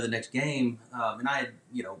thing you know, the next game, and I had,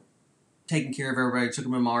 taken care of everybody, took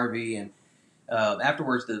them in my RV, and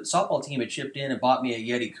afterwards the softball team had chipped in and bought me a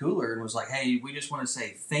Yeti cooler and was like, hey, we just want to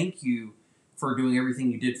say thank you for doing everything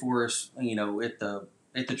you did for us,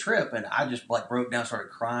 at the trip. And I just broke down, started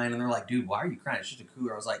crying, and they're like, dude, why are you crying? It's just a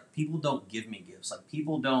cooler. I was like, people don't give me gifts.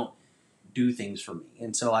 People don't do things for me.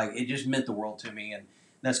 And so it just meant the world to me. And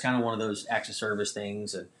that's kind of one of those acts of service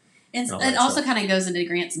things. And it also kind of goes into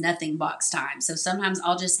Grant's nothing box time. So sometimes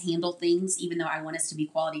I'll just handle things, even though I want us to be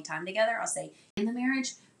quality time together. I'll say, in the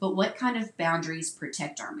marriage, but what kind of boundaries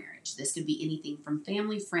protect our marriage? This could be anything from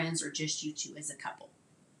family, friends, or just you two as a couple.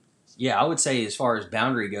 Yeah, I would say as far as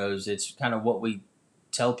boundary goes, it's kind of what we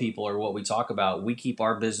tell people or what we talk about. We keep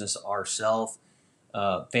our business ourselves.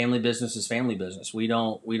 Family business is family business. We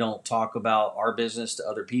don't talk about our business to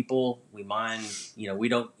other people. We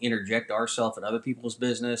don't interject ourselves in other people's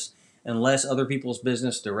business unless other people's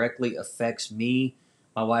business directly affects me,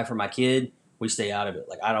 my wife, or my kid. We stay out of it.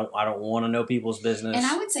 I don't want to know people's business. And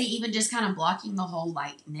I would say even just kind of blocking the whole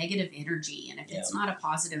negative energy. And if it's not a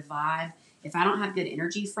positive vibe, if I don't have good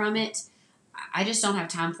energy from it, I just don't have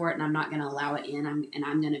time for it, and I'm not going to allow it in.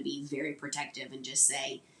 I'm going to be very protective and just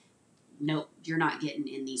say, nope, you're not getting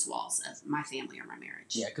in these walls of my family or my marriage.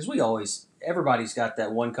 Yeah, because everybody's got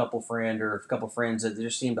that one couple friend or a couple friends that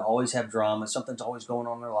just seem to always have drama. Something's always going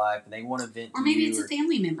on in their life, and they want to vent. Or maybe it's a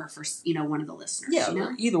family member for one of the listeners.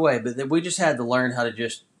 Yeah, either way, but we just had to learn how to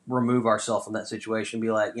just remove ourselves from that situation. Be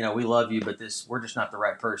like, we love you, but we're just not the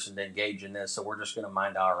right person to engage in this, so we're just going to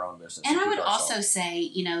mind our own business. And I would also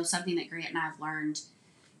say, something that Grant and I have learned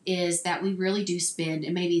is that we really do spend,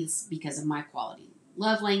 and maybe it's because of my quality,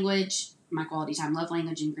 love language, my quality time love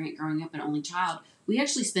language, and Grant growing up an only child, we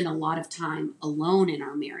actually spend a lot of time alone in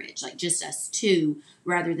our marriage, like just us two,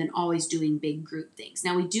 rather than always doing big group things.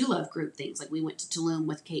 Now, we do love group things. Like we went to Tulum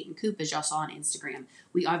with Kate and Coop, as y'all saw on Instagram.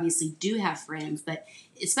 We obviously do have friends, but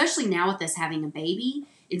especially now with us having a baby,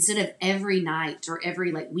 instead of every night or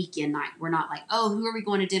every like weekend night, we're not like, oh, who are we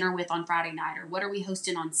going to dinner with on Friday night? Or what are we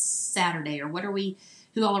hosting on Saturday? Or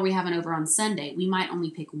who all are we having over on Sunday? We might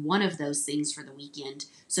only pick one of those things for the weekend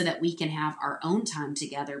so that we can have our own time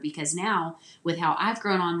together. Because now, with how I've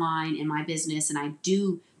grown online in my business, and I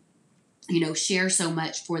do, share so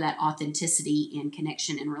much for that authenticity and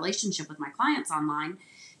connection and relationship with my clients online,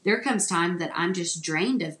 there comes time that I'm just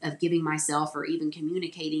drained of giving myself or even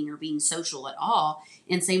communicating or being social at all.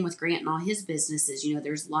 And same with Grant and all his businesses.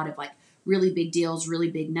 There's a lot of like really big deals,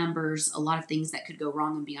 really big numbers, a lot of things that could go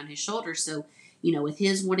wrong and be on his shoulders. So, with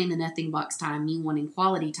his wanting the nothing box time, me wanting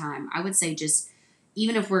quality time, I would say just,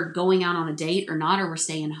 even if we're going out on a date or not, or we're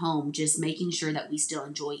staying home, just making sure that we still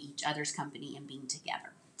enjoy each other's company and being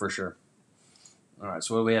together. For sure. All right,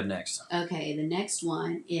 so what do we have next? Okay, the next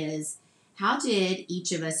one is, how did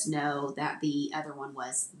each of us know that the other one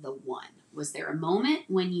was the one? Was there a moment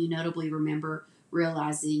when you notably remember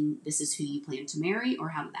realizing this is who you plan to marry, or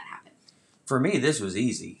how did that happen? For me, this was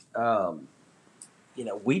easy.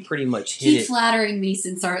 We pretty much hit Keep it. flattering me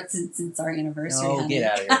since our anniversary. Oh, honey.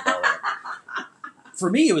 get out of here, brother. For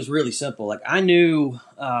me, it was really simple. Like I knew,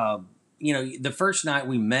 the first night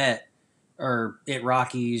we met, or at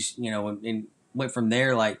Rockies, and went from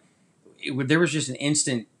there. Like there was just an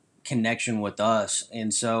instant connection with us,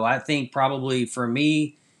 and so I think probably for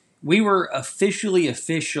me, we were officially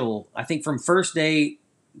official. I think from first date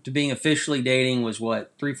to being officially dating was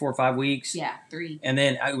what, 3, 4, 5 weeks. Yeah, 3. And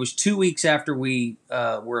then it was 2 weeks after we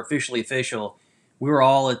were officially official. We were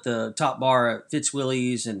all at the top bar at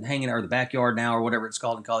Fitzwillies and hanging out, or the backyard now, or whatever it's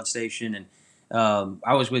called in College Station. And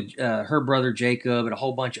I was with her brother Jacob and a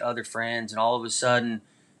whole bunch of other friends. And all of a sudden,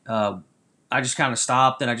 I just kind of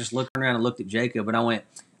stopped and I just looked around and looked at Jacob and I went,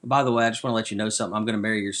 by the way, I just want to let you know something. I'm going to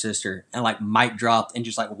marry your sister. And like mic dropped and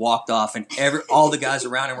just like walked off. And all the guys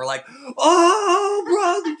around him were like, oh,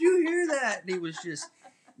 bro, did you hear that? And it was just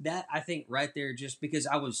that, I think right there, just because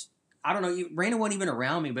I don't know, Raina wasn't even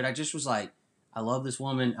around me, but I just was like, I love this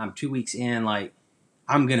woman. I'm 2 weeks in, like,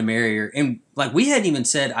 I'm going to marry her. And like, we hadn't even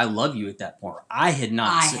said, I love you at that point. I had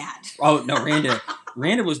not. Oh, no,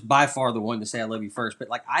 Randa was by far the one to say I love you first. But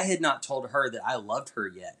like, I had not told her that I loved her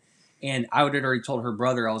yet. And I had already told her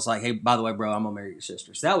brother, I was like, hey, by the way, bro, I'm going to marry your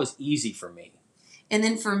sister. So that was easy for me. And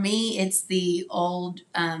then for me, it's the old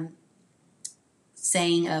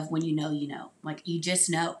saying of when you know, you know. Like, you just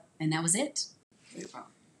know. And that was it.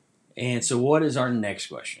 And so what is our next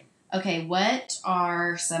question? Okay, what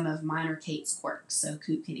are some of mine or Kate's quirks? So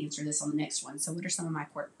Coop can answer this on the next one. So what are some of my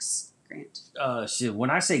quirks, Grant? So when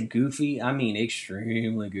I say goofy, I mean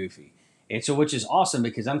extremely goofy. And so, which is awesome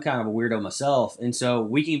because I'm kind of a weirdo myself. And so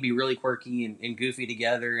we can be really quirky and goofy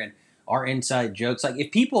together, and our inside jokes. Like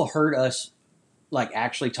if people heard us like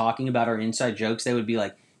actually talking about our inside jokes, they would be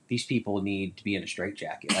like, these people need to be in a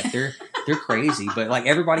straitjacket. Like they're crazy. But like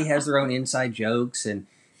everybody has their own inside jokes and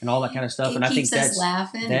all that kind of stuff. It and I think that's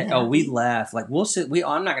laughing. We laugh. Like we'll sit.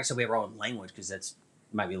 I'm not gonna say we have our own language because that's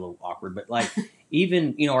might be a little awkward. But like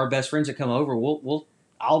even our best friends that come over,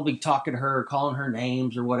 I'll be talking to her, calling her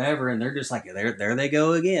names or whatever, and they're just like, there they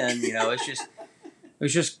go again.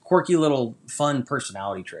 It's just quirky little fun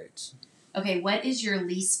personality traits. Okay, what is your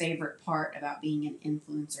least favorite part about being an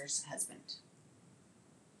influencer's husband?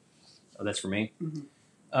 Oh, that's for me.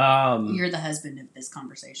 Mm-hmm. You're the husband of this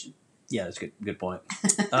conversation. Yeah, that's good point.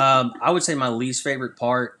 I would say my least favorite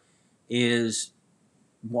part is,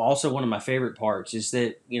 also one of my favorite parts is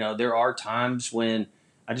that, there are times when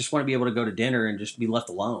I just want to be able to go to dinner and just be left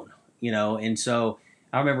alone, And so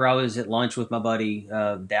I remember I was at lunch with my buddy,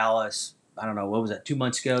 Dallas, I don't know, what was that, 2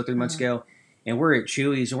 months ago, 3 months ago? And we're at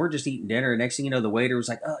Chewy's and we're just eating dinner. And next thing you know, the waiter was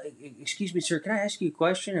like, excuse me, sir, can I ask you a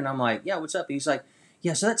question? And I'm like, yeah, what's up? And he's like,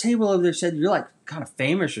 yeah, so that table over there said you're like kind of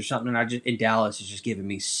famous or something. And Dallas is just giving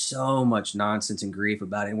me so much nonsense and grief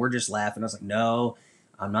about it. And we're just laughing. I was like, no,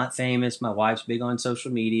 I'm not famous. My wife's big on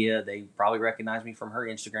social media. They probably recognize me from her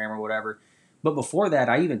Instagram or whatever. But before that,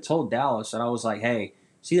 I even told Dallas, and I was like, hey,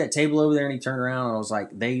 see that table over there? And he turned around and I was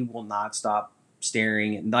like, they will not stop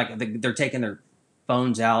staring. And like they're taking their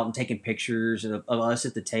phones out and taking pictures of us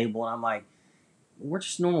at the table. And I'm like, we're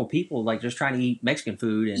just normal people, like just trying to eat Mexican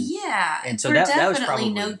food. And so we're that definitely was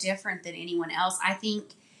probably no different than anyone else. I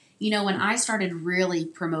think, when I started really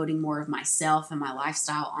promoting more of myself and my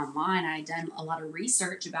lifestyle online, I had done a lot of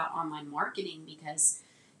research about online marketing because,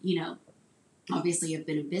 obviously I've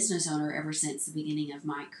been a business owner ever since the beginning of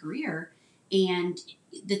my career. And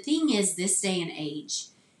the thing is, this day and age,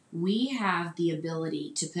 we have the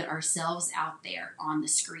ability to put ourselves out there on the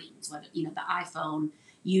screens, whether, the iPhone,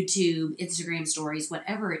 YouTube, Instagram stories,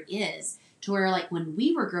 whatever it is, to where, like, when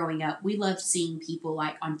we were growing up, we loved seeing people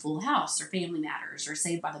like on Full House or Family Matters or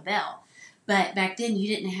Saved by the Bell. But back then,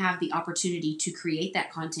 you didn't have the opportunity to create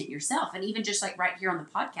that content yourself. And even just like right here on the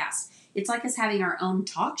podcast, it's like us having our own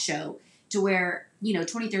talk show, to where,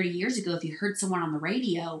 20, 30 years ago, if you heard someone on the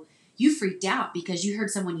radio, you freaked out because you heard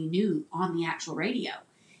someone you knew on the actual radio.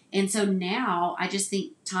 And so now I just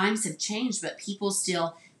think times have changed, but people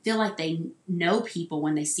still feel like they know people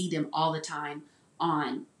when they see them all the time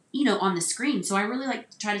on the screen. So I really like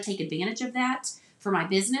to try to take advantage of that for my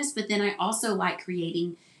business. But then I also like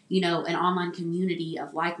creating, an online community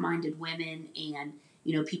of like-minded women and,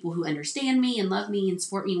 people who understand me and love me and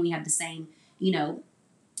support me. And we have the same,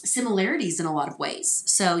 similarities in a lot of ways.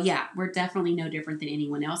 So yeah, we're definitely no different than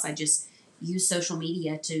anyone else. I just use social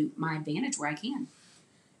media to my advantage where I can.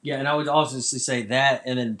 Yeah, and I would obviously say that,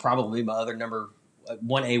 and then probably my other number,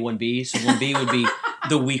 1A, 1B. So 1B would be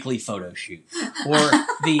the weekly photo shoot, or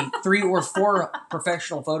the 3 or 4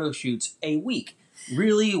 professional photo shoots a week.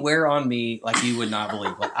 Really wear on me like you would not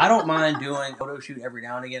believe. Like, I don't mind doing a photo shoot every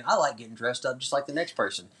now and again. I like getting dressed up just like the next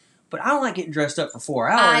person. But I don't like getting dressed up for 4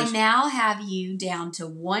 hours. I now have you down to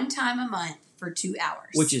 1 time a month for 2 hours.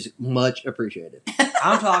 Which is much appreciated.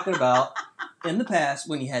 I'm talking about in the past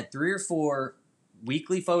when you had 3 or 4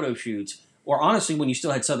 weekly photo shoots, or honestly when you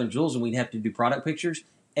still had Southern Jewels and we'd have to do product pictures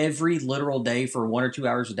every literal day for 1 or 2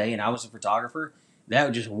 hours a day, and I was a photographer, that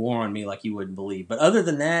would just wore on me like you wouldn't believe. But other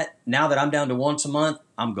than that, now that I'm down to once a month,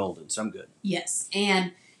 I'm golden, so I'm good. Yes.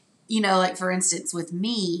 And, like for instance, with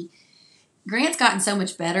me, Grant's gotten so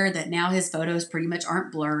much better that now his photos pretty much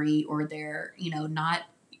aren't blurry, or they're, not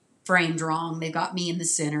framed wrong. They've got me in the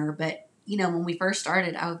center. But, when we first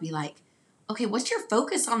started, I would be like, okay, what's your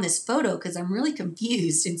focus on this photo? Because I'm really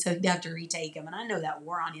confused. And so he'd have to retake them. And I know that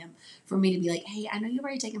wore on him for me to be like, hey, I know you've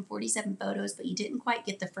already taken 47 photos, but you didn't quite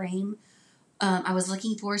get the frame I was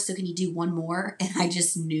looking for. So can you do one more? And I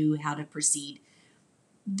just knew how to proceed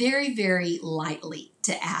very, very lightly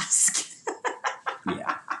to ask.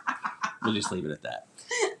 Yeah. We'll just leave it at that,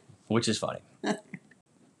 which is funny. All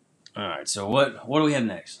right. So what do we have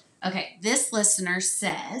next? Okay. This listener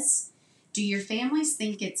says, do your families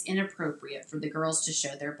think it's inappropriate for the girls to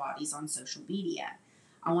show their bodies on social media?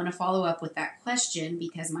 I want to follow up with that question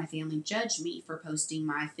because my family judged me for posting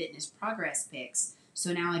my fitness progress pics,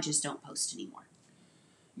 so now I just don't post anymore.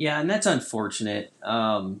 Yeah, and that's unfortunate.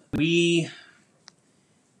 That's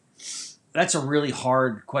a really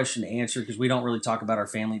hard question to answer because we don't really talk about our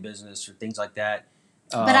family business or things like that.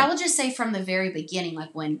 But I will just say from the very beginning,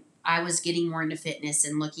 like when I was getting more into fitness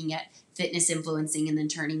and looking at fitness influencing and then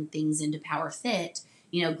turning things into Power Fit,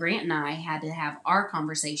 Grant and I had to have our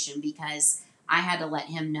conversation because I had to let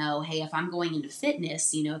him know, hey, if I'm going into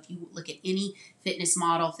fitness, if you look at any fitness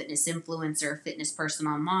model, fitness influencer, fitness person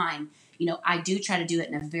online, I do try to do it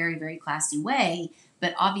in a very, very classy way.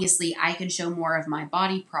 But obviously I can show more of my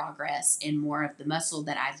body progress and more of the muscle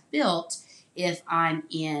that I've built if I'm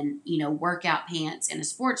in, workout pants and a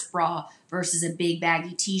sports bra versus a big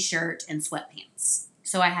baggy t-shirt and sweatpants.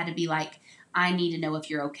 So I had to be like, I need to know if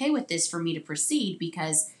you're okay with this for me to proceed,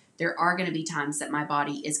 because there are going to be times that my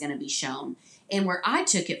body is going to be shown. And where I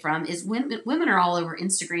took it from is women are all over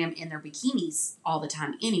Instagram in their bikinis all the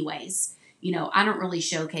time anyways. I don't really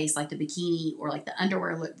showcase like the bikini or like the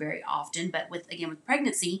underwear look very often. But with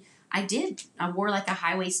pregnancy, I wore like a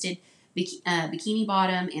high-waisted bikini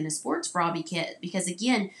bottom and a sports bra because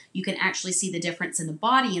again, you can actually see the difference in the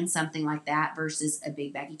body in something like that versus a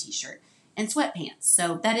big baggy t-shirt and sweatpants.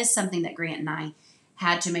 So that is something that Grant and I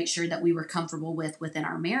had to make sure that we were comfortable with within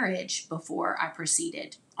our marriage before I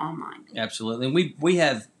proceeded online. Absolutely. And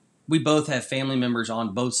we both have family members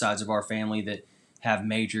on both sides of our family that have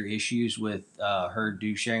major issues with her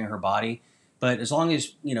sharing her body. But as long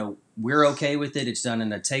as, we're okay with it, it's done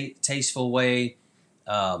in a tasteful way.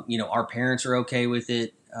 Our parents are okay with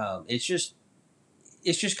it. It's just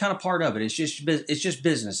kind of part of it. It's just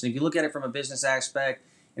business. And if you look at it from a business aspect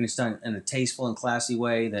and it's done in a tasteful and classy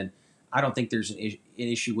way, then I don't think there's an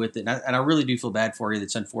issue with it. And I really do feel bad for you.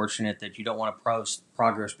 That's unfortunate that you don't want to post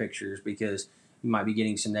progress pictures because you might be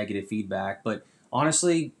getting some negative feedback. But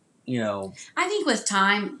honestly, I think with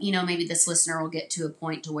time, maybe this listener will get to a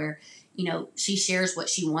point to where, she shares what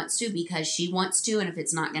she wants to because she wants to. And if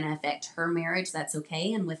it's not going to affect her marriage, that's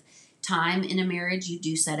okay. And with time in a marriage, you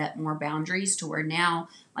do set up more boundaries to where now,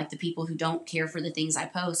 like the people who don't care for the things I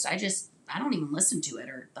post, I don't even listen to it,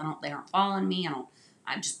 or they aren't following me.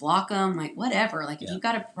 I just block them, like whatever. Like if Yeah. you've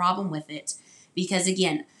got a problem with it, because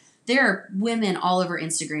again, there are women all over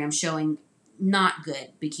Instagram showing not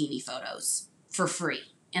good bikini photos for free.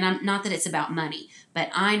 And I'm not that it's about money, but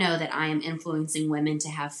I know that I am influencing women to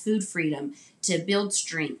have food freedom, to build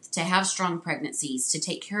strength, to have strong pregnancies, to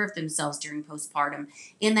take care of themselves during postpartum.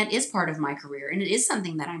 And that is part of my career. And it is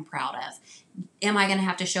something that I'm proud of. Am I going to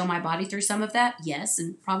have to show my body through some of that? Yes.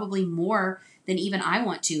 And probably more than even I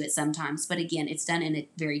want to at sometimes. But again, it's done in a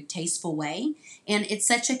very tasteful way. And it's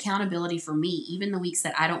such accountability for me, even the weeks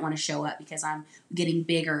that I don't want to show up because I'm getting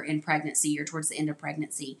bigger in pregnancy or towards the end of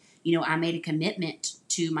pregnancy. You know, I made a commitment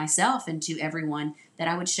to myself and to everyone that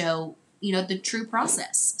I would show, you know, the true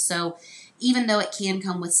process. So even though it can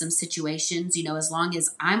come with some situations, you know, as long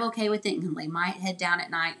as I'm okay with it and can lay my head down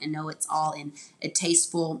at night and know it's all in a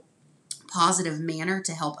tasteful, positive manner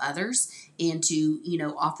to help others and to, you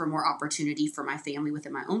know, offer more opportunity for my family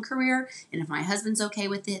within my own career. And if my husband's okay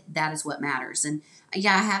with it, that is what matters. And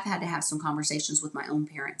yeah, I have had to have some conversations with my own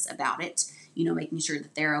parents about it, you know, making sure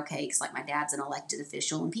that they're okay. Because like my dad's an elected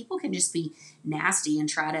official and people can just be nasty and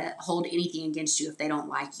try to hold anything against you if they don't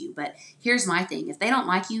like you. But here's my thing. If they don't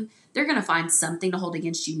like you, they're going to find something to hold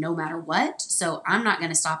against you no matter what. So I'm not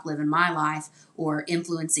going to stop living my life or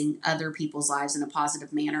influencing other people's lives in a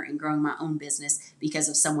positive manner and growing my own business because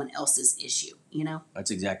of someone else's issue, you know? That's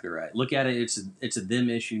exactly right. Look at it, it's a them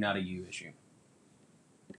issue, not a you issue.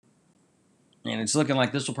 And it's looking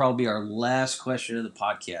like this will probably be our last question of the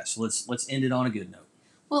podcast. So let's end it on a good note.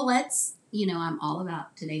 Well, let's, you know, I'm all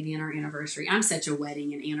about today being our anniversary. I'm such a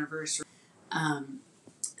wedding and anniversary,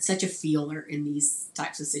 such a feeler in these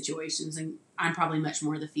types of situations. And I'm probably much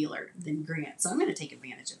more the feeler than Grant. So I'm going to take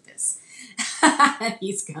advantage of this.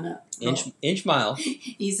 He's going to. Inch mile.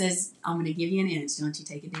 He says, I'm going to give you an inch. Don't you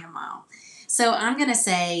take a damn mile. So I'm going to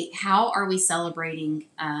say, how are we celebrating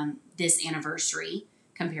this anniversary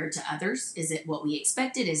compared to others? Is it what we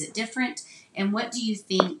expected? Is it different? And what do you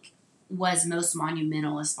think was most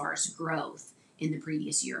monumental as far as growth in the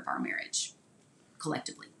previous year of our marriage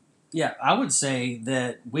collectively? Yeah, I would say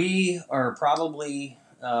that we are probably,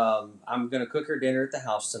 I'm going to cook her dinner at the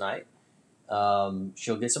house tonight.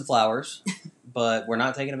 She'll get some flowers, but we're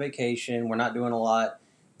not taking a vacation. We're not doing a lot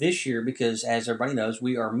this year because, as everybody knows,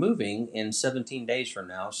 we are moving in 17 days from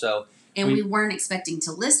now. So, and we weren't expecting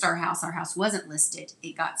to list our house. Our house wasn't listed.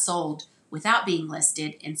 It got sold without being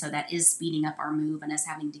listed. And so that is speeding up our move and us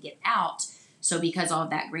having to get out. So because of all of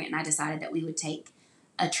that, Grant and I decided that we would take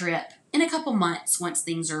a trip in a couple months once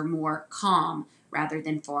things are more calm rather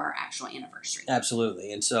than for our actual anniversary.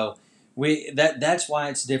 Absolutely. And so that's why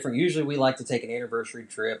it's different. Usually we like to take an anniversary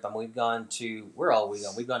trip. And we've gone to, where all we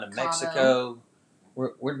gone? We've gone to Cabo. Mexico.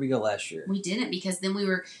 Where did we go last year? We didn't because then we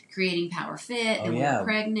were creating Power Fit and we yeah. were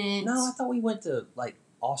pregnant. No, I thought we went to like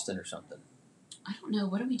Austin or something. I don't know.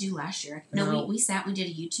 What did we do last year? No. We sat and we did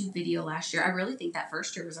a YouTube video last year. I really think that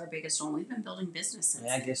first year was our biggest one. We've been building business since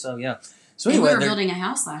Yeah, I then. guess so, yeah. So and anyway, we were building a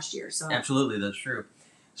house last year. So absolutely, that's true.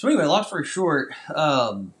 So anyway, long story short,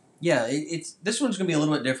 it's this one's going to be a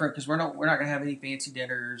little bit different because we're not going to have any fancy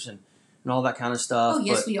dinners and all that kind of stuff. Oh,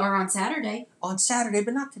 yes, we are on Saturday. On Saturday,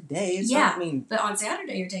 but not today. It's Yeah, not, but on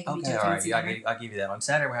Saturday you're taking me to a all right, fancy yeah, dinner. I'll give you that. On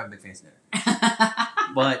Saturday, we're having a big fancy dinner.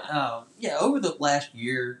 But, over the last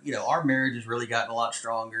year, our marriage has really gotten a lot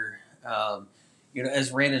stronger.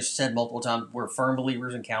 As Rand has said multiple times, we're firm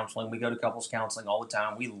believers in counseling. We go to couples counseling all the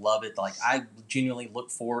time. We love it. Like, I genuinely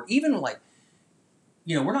look forward, even like,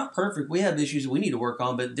 we're not perfect. We have issues that we need to work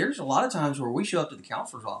on, but there's a lot of times where we show up to the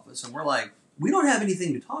counselor's office and we're like, we don't have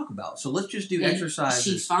anything to talk about, so let's just do exercises.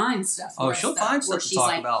 She finds stuff. She'll find stuff to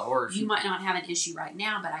talk about. Or you might not have an issue right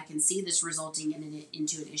now, but I can see this resulting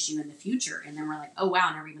into an issue in the future. And then we're like, oh, wow,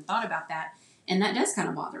 I never even thought about that. And that does kind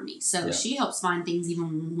of bother me. So she helps find things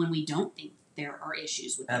even when we don't think there are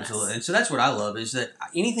issues with us. Absolutely. And so that's what I love is that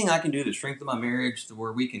anything I can do to strengthen my marriage to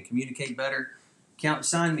where we can communicate better,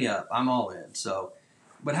 sign me up. I'm all in. So,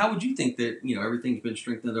 but how would you think that, everything's been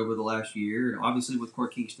strengthened over the last year? And obviously with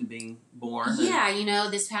Corkeyston being born. Yeah,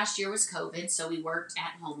 this past year was COVID, so we worked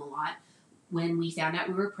at home a lot. When we found out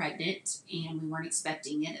we were pregnant and we weren't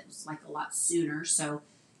expecting it, it was like a lot sooner. So,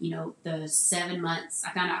 the 7 months,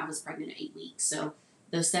 I found out I was pregnant at 8 weeks. So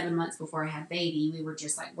those 7 months before I had baby, we were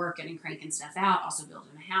just like working and cranking stuff out, also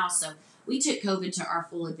building a house. So we took COVID to our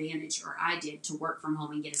full advantage, or I did, to work from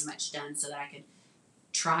home and get as much done so that I could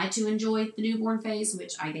try to enjoy the newborn phase,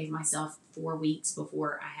 which I gave myself 4 weeks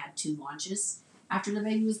before I had 2 launches after the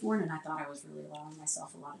baby was born, and I thought I was really allowing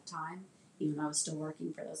myself a lot of time, even though I was still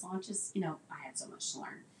working for those launches. I had so much to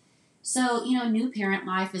learn. So, new parent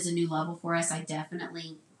life is a new level for us. I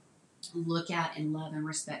definitely look at and love and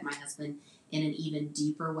respect my husband in an even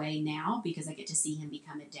deeper way now because I get to see him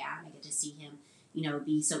become a dad. I get to see him,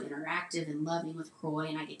 be so interactive and loving with Croy,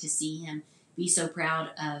 and I get to see him be so proud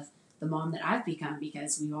of the mom that I've become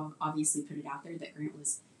because we've all obviously put it out there that Grant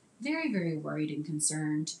was very, very worried and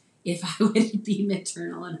concerned if I would be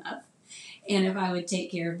maternal enough and if I would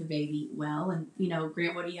take care of the baby well. And,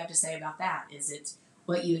 Grant, what do you have to say about that? Is it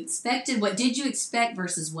what you expected? What did you expect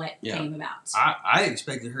versus what came about? I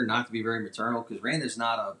expected her not to be very maternal because Randa's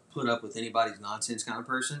not a put up with anybody's nonsense kind of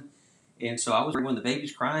person. And so I was worried when the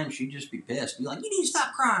baby's crying, she'd just be pissed. Be like, you need to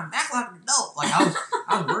stop crying. Act like an adult. Like,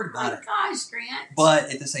 I was worried about it. Oh, gosh, Grant.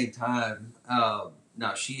 But at the same time,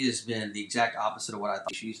 no, she has been the exact opposite of what I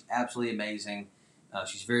thought. She's absolutely amazing.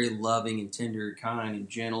 She's very loving and tender, kind and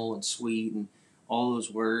gentle and sweet and all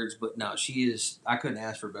those words. But no, she is, I couldn't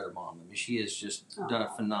ask for a better mom. I mean, she has just done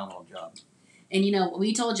a phenomenal job. And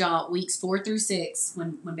we told y'all weeks 4 through 6,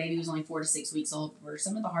 when baby was only 4 to 6 weeks old, were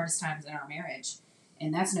some of the hardest times in our marriage.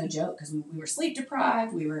 And that's no joke because we were sleep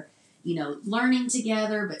deprived. We were, learning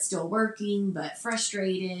together, but still working, but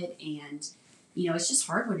frustrated. And, it's just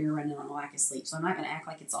hard when you're running on a lack of sleep. So I'm not going to act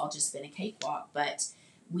like it's all just been a cakewalk. But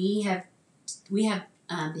we have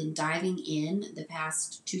been diving in the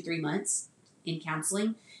past 2-3 months in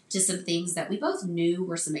counseling to some things that we both knew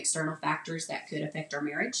were some external factors that could affect our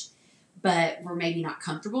marriage, but we're maybe not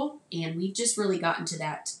comfortable. And we've just really gotten to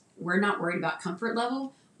that. We're not worried about comfort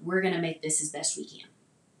level. We're going to make this as best we can.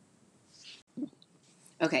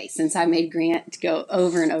 Okay, since I made Grant go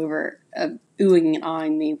over and over, oohing and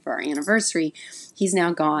awing me for our anniversary, he's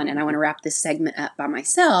now gone, and I want to wrap this segment up by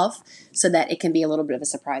myself so that it can be a little bit of a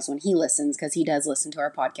surprise when he listens, because he does listen to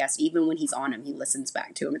our podcast. Even when he's on them, he listens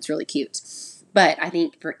back to them. It's really cute. But I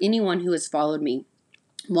think for anyone who has followed me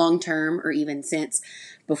long-term, or even since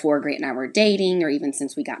before Grant and I were dating, or even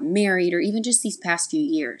since we got married, or even just these past few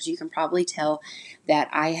years, you can probably tell that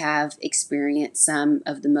I have experienced some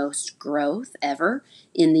of the most growth ever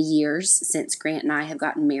in the years since Grant and I have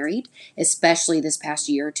gotten married, especially this past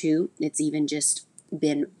year or two. It's even just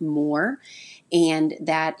been more, and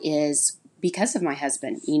that is because of my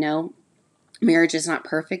husband. Marriage is not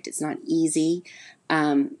perfect. It's not easy.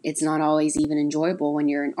 It's not always even enjoyable when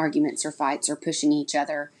you're in arguments or fights or pushing each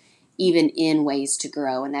other, even in ways to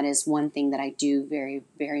grow. And that is one thing that I do very,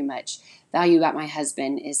 very much value about my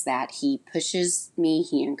husband, is that he pushes me,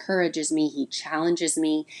 he encourages me, he challenges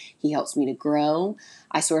me, he helps me to grow.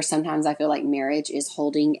 I swear sometimes I feel like marriage is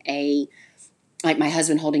like my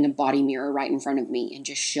husband holding a body mirror right in front of me and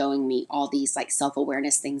just showing me all these like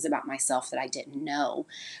self-awareness things about myself that I didn't know.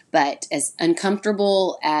 But as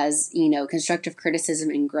uncomfortable as, constructive criticism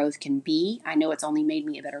and growth can be, I know it's only made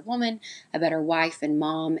me a better woman, a better wife and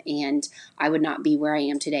mom, and I would not be where I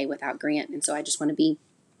am today without Grant. And so I just want to be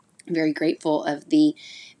very grateful of the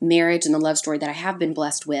marriage and the love story that I have been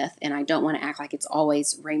blessed with. And I don't want to act like it's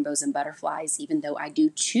always rainbows and butterflies, even though I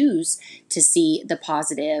do choose to see the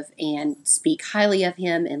positive and speak highly of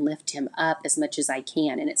him and lift him up as much as I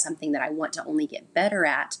can. And it's something that I want to only get better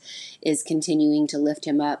at, is continuing to lift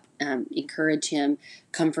him up, encourage him,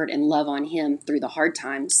 comfort and love on him through the hard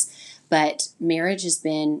times. But marriage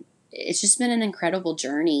it's just been an incredible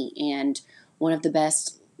journey, and one of the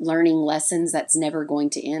best learning lessons that's never going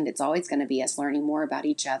to end. It's always going to be us learning more about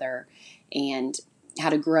each other and how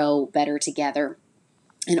to grow better together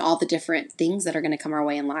and all the different things that are going to come our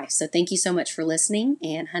way in life. So thank you so much for listening.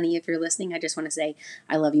 And honey, if you're listening, I just want to say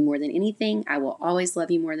I love you more than anything. I will always love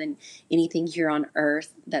you more than anything here on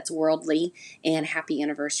earth that's worldly. And happy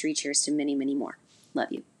anniversary. Cheers to many, many more. Love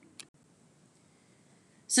you.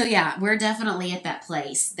 So yeah, we're definitely at that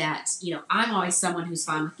place that, I'm always someone who's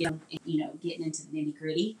fine with getting into the nitty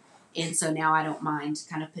gritty. And so now I don't mind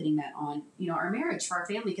kind of putting that on, our marriage, for our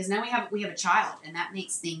family, because now we have a child, and that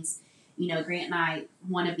makes things, Grant and I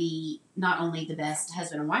want to be not only the best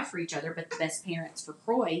husband and wife for each other, but the best parents for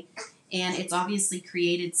Croy. And it's obviously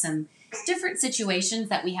created some different situations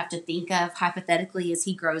that we have to think of hypothetically as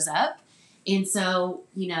he grows up. And so,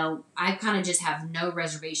 I kind of just have no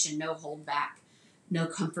reservation, no hold back, no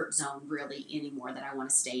comfort zone really anymore that I want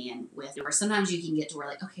to stay in with. Or sometimes you can get to where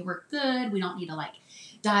like, okay, we're good. We don't need to like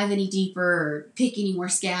dive any deeper or pick any more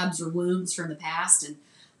scabs or wounds from the past. And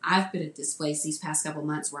I've been at this place these past couple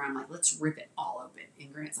months where I'm like, let's rip it all open.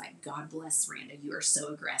 And Grant's like, God bless Randa, you are so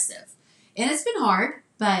aggressive. And it's been hard,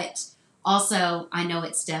 but also I know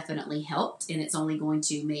it's definitely helped, and it's only going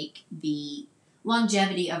to make the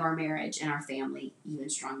longevity of our marriage and our family even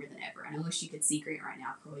stronger than ever. And I wish you could see Grant right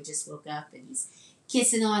now. Croy just woke up and he's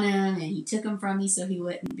kissing on him, and he took him from me so he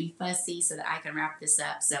wouldn't be fussy so that I can wrap this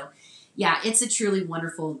up. So yeah, it's a truly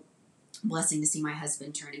wonderful blessing to see my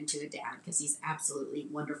husband turn into a dad, because he's absolutely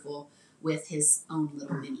wonderful with his own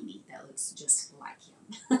little mini me that looks just like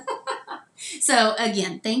him. So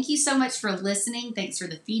again, thank you so much for listening. Thanks for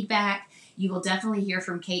the feedback. You will definitely hear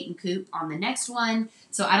from Kate and Coop on the next one.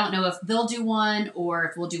 So I don't know if they'll do one or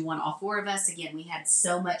if we'll do one all four of us. Again, we had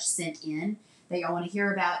so much sent in that y'all want to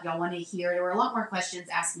hear about. Y'all want to hear. There were a lot more questions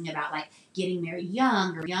asking about like getting married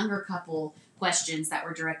young or younger couple questions that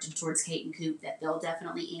were directed towards Kate and Coop that they'll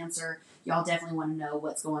definitely answer. Y'all definitely want to know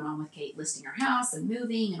what's going on with Kate listing her house and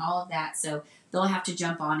moving and all of that. So they'll have to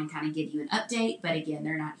jump on and kind of give you an update. But again,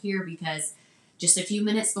 they're not here because just a few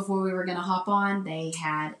minutes before we were going to hop on, they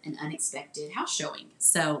had an unexpected house showing.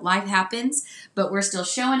 So life happens, but we're still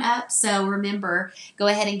showing up. So remember, go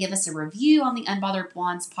ahead and give us a review on the Unbothered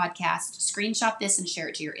Blondes podcast. Screenshot this and share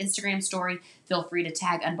it to your Instagram story. Feel free to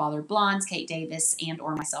tag Unbothered Blondes, Kate Davis, and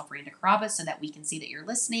or myself, Randa Carrabba, so that we can see that you're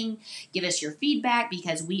listening. Give us your feedback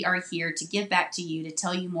because we are here to give back to you, to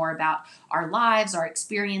tell you more about our lives, our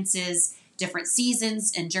experiences, different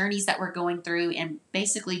seasons and journeys that we're going through, and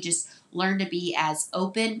basically just learn to be as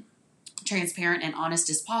open, transparent, and honest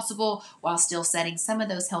as possible while still setting some of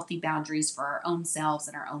those healthy boundaries for our own selves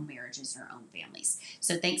and our own marriages and our own families.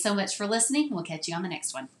 So thanks so much for listening. We'll catch you on the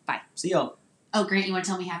next one. Bye. See y'all. Oh, Grant, you want to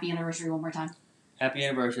tell me happy anniversary one more time? Happy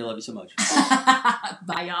anniversary. I love you so much.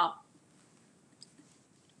 Bye, y'all.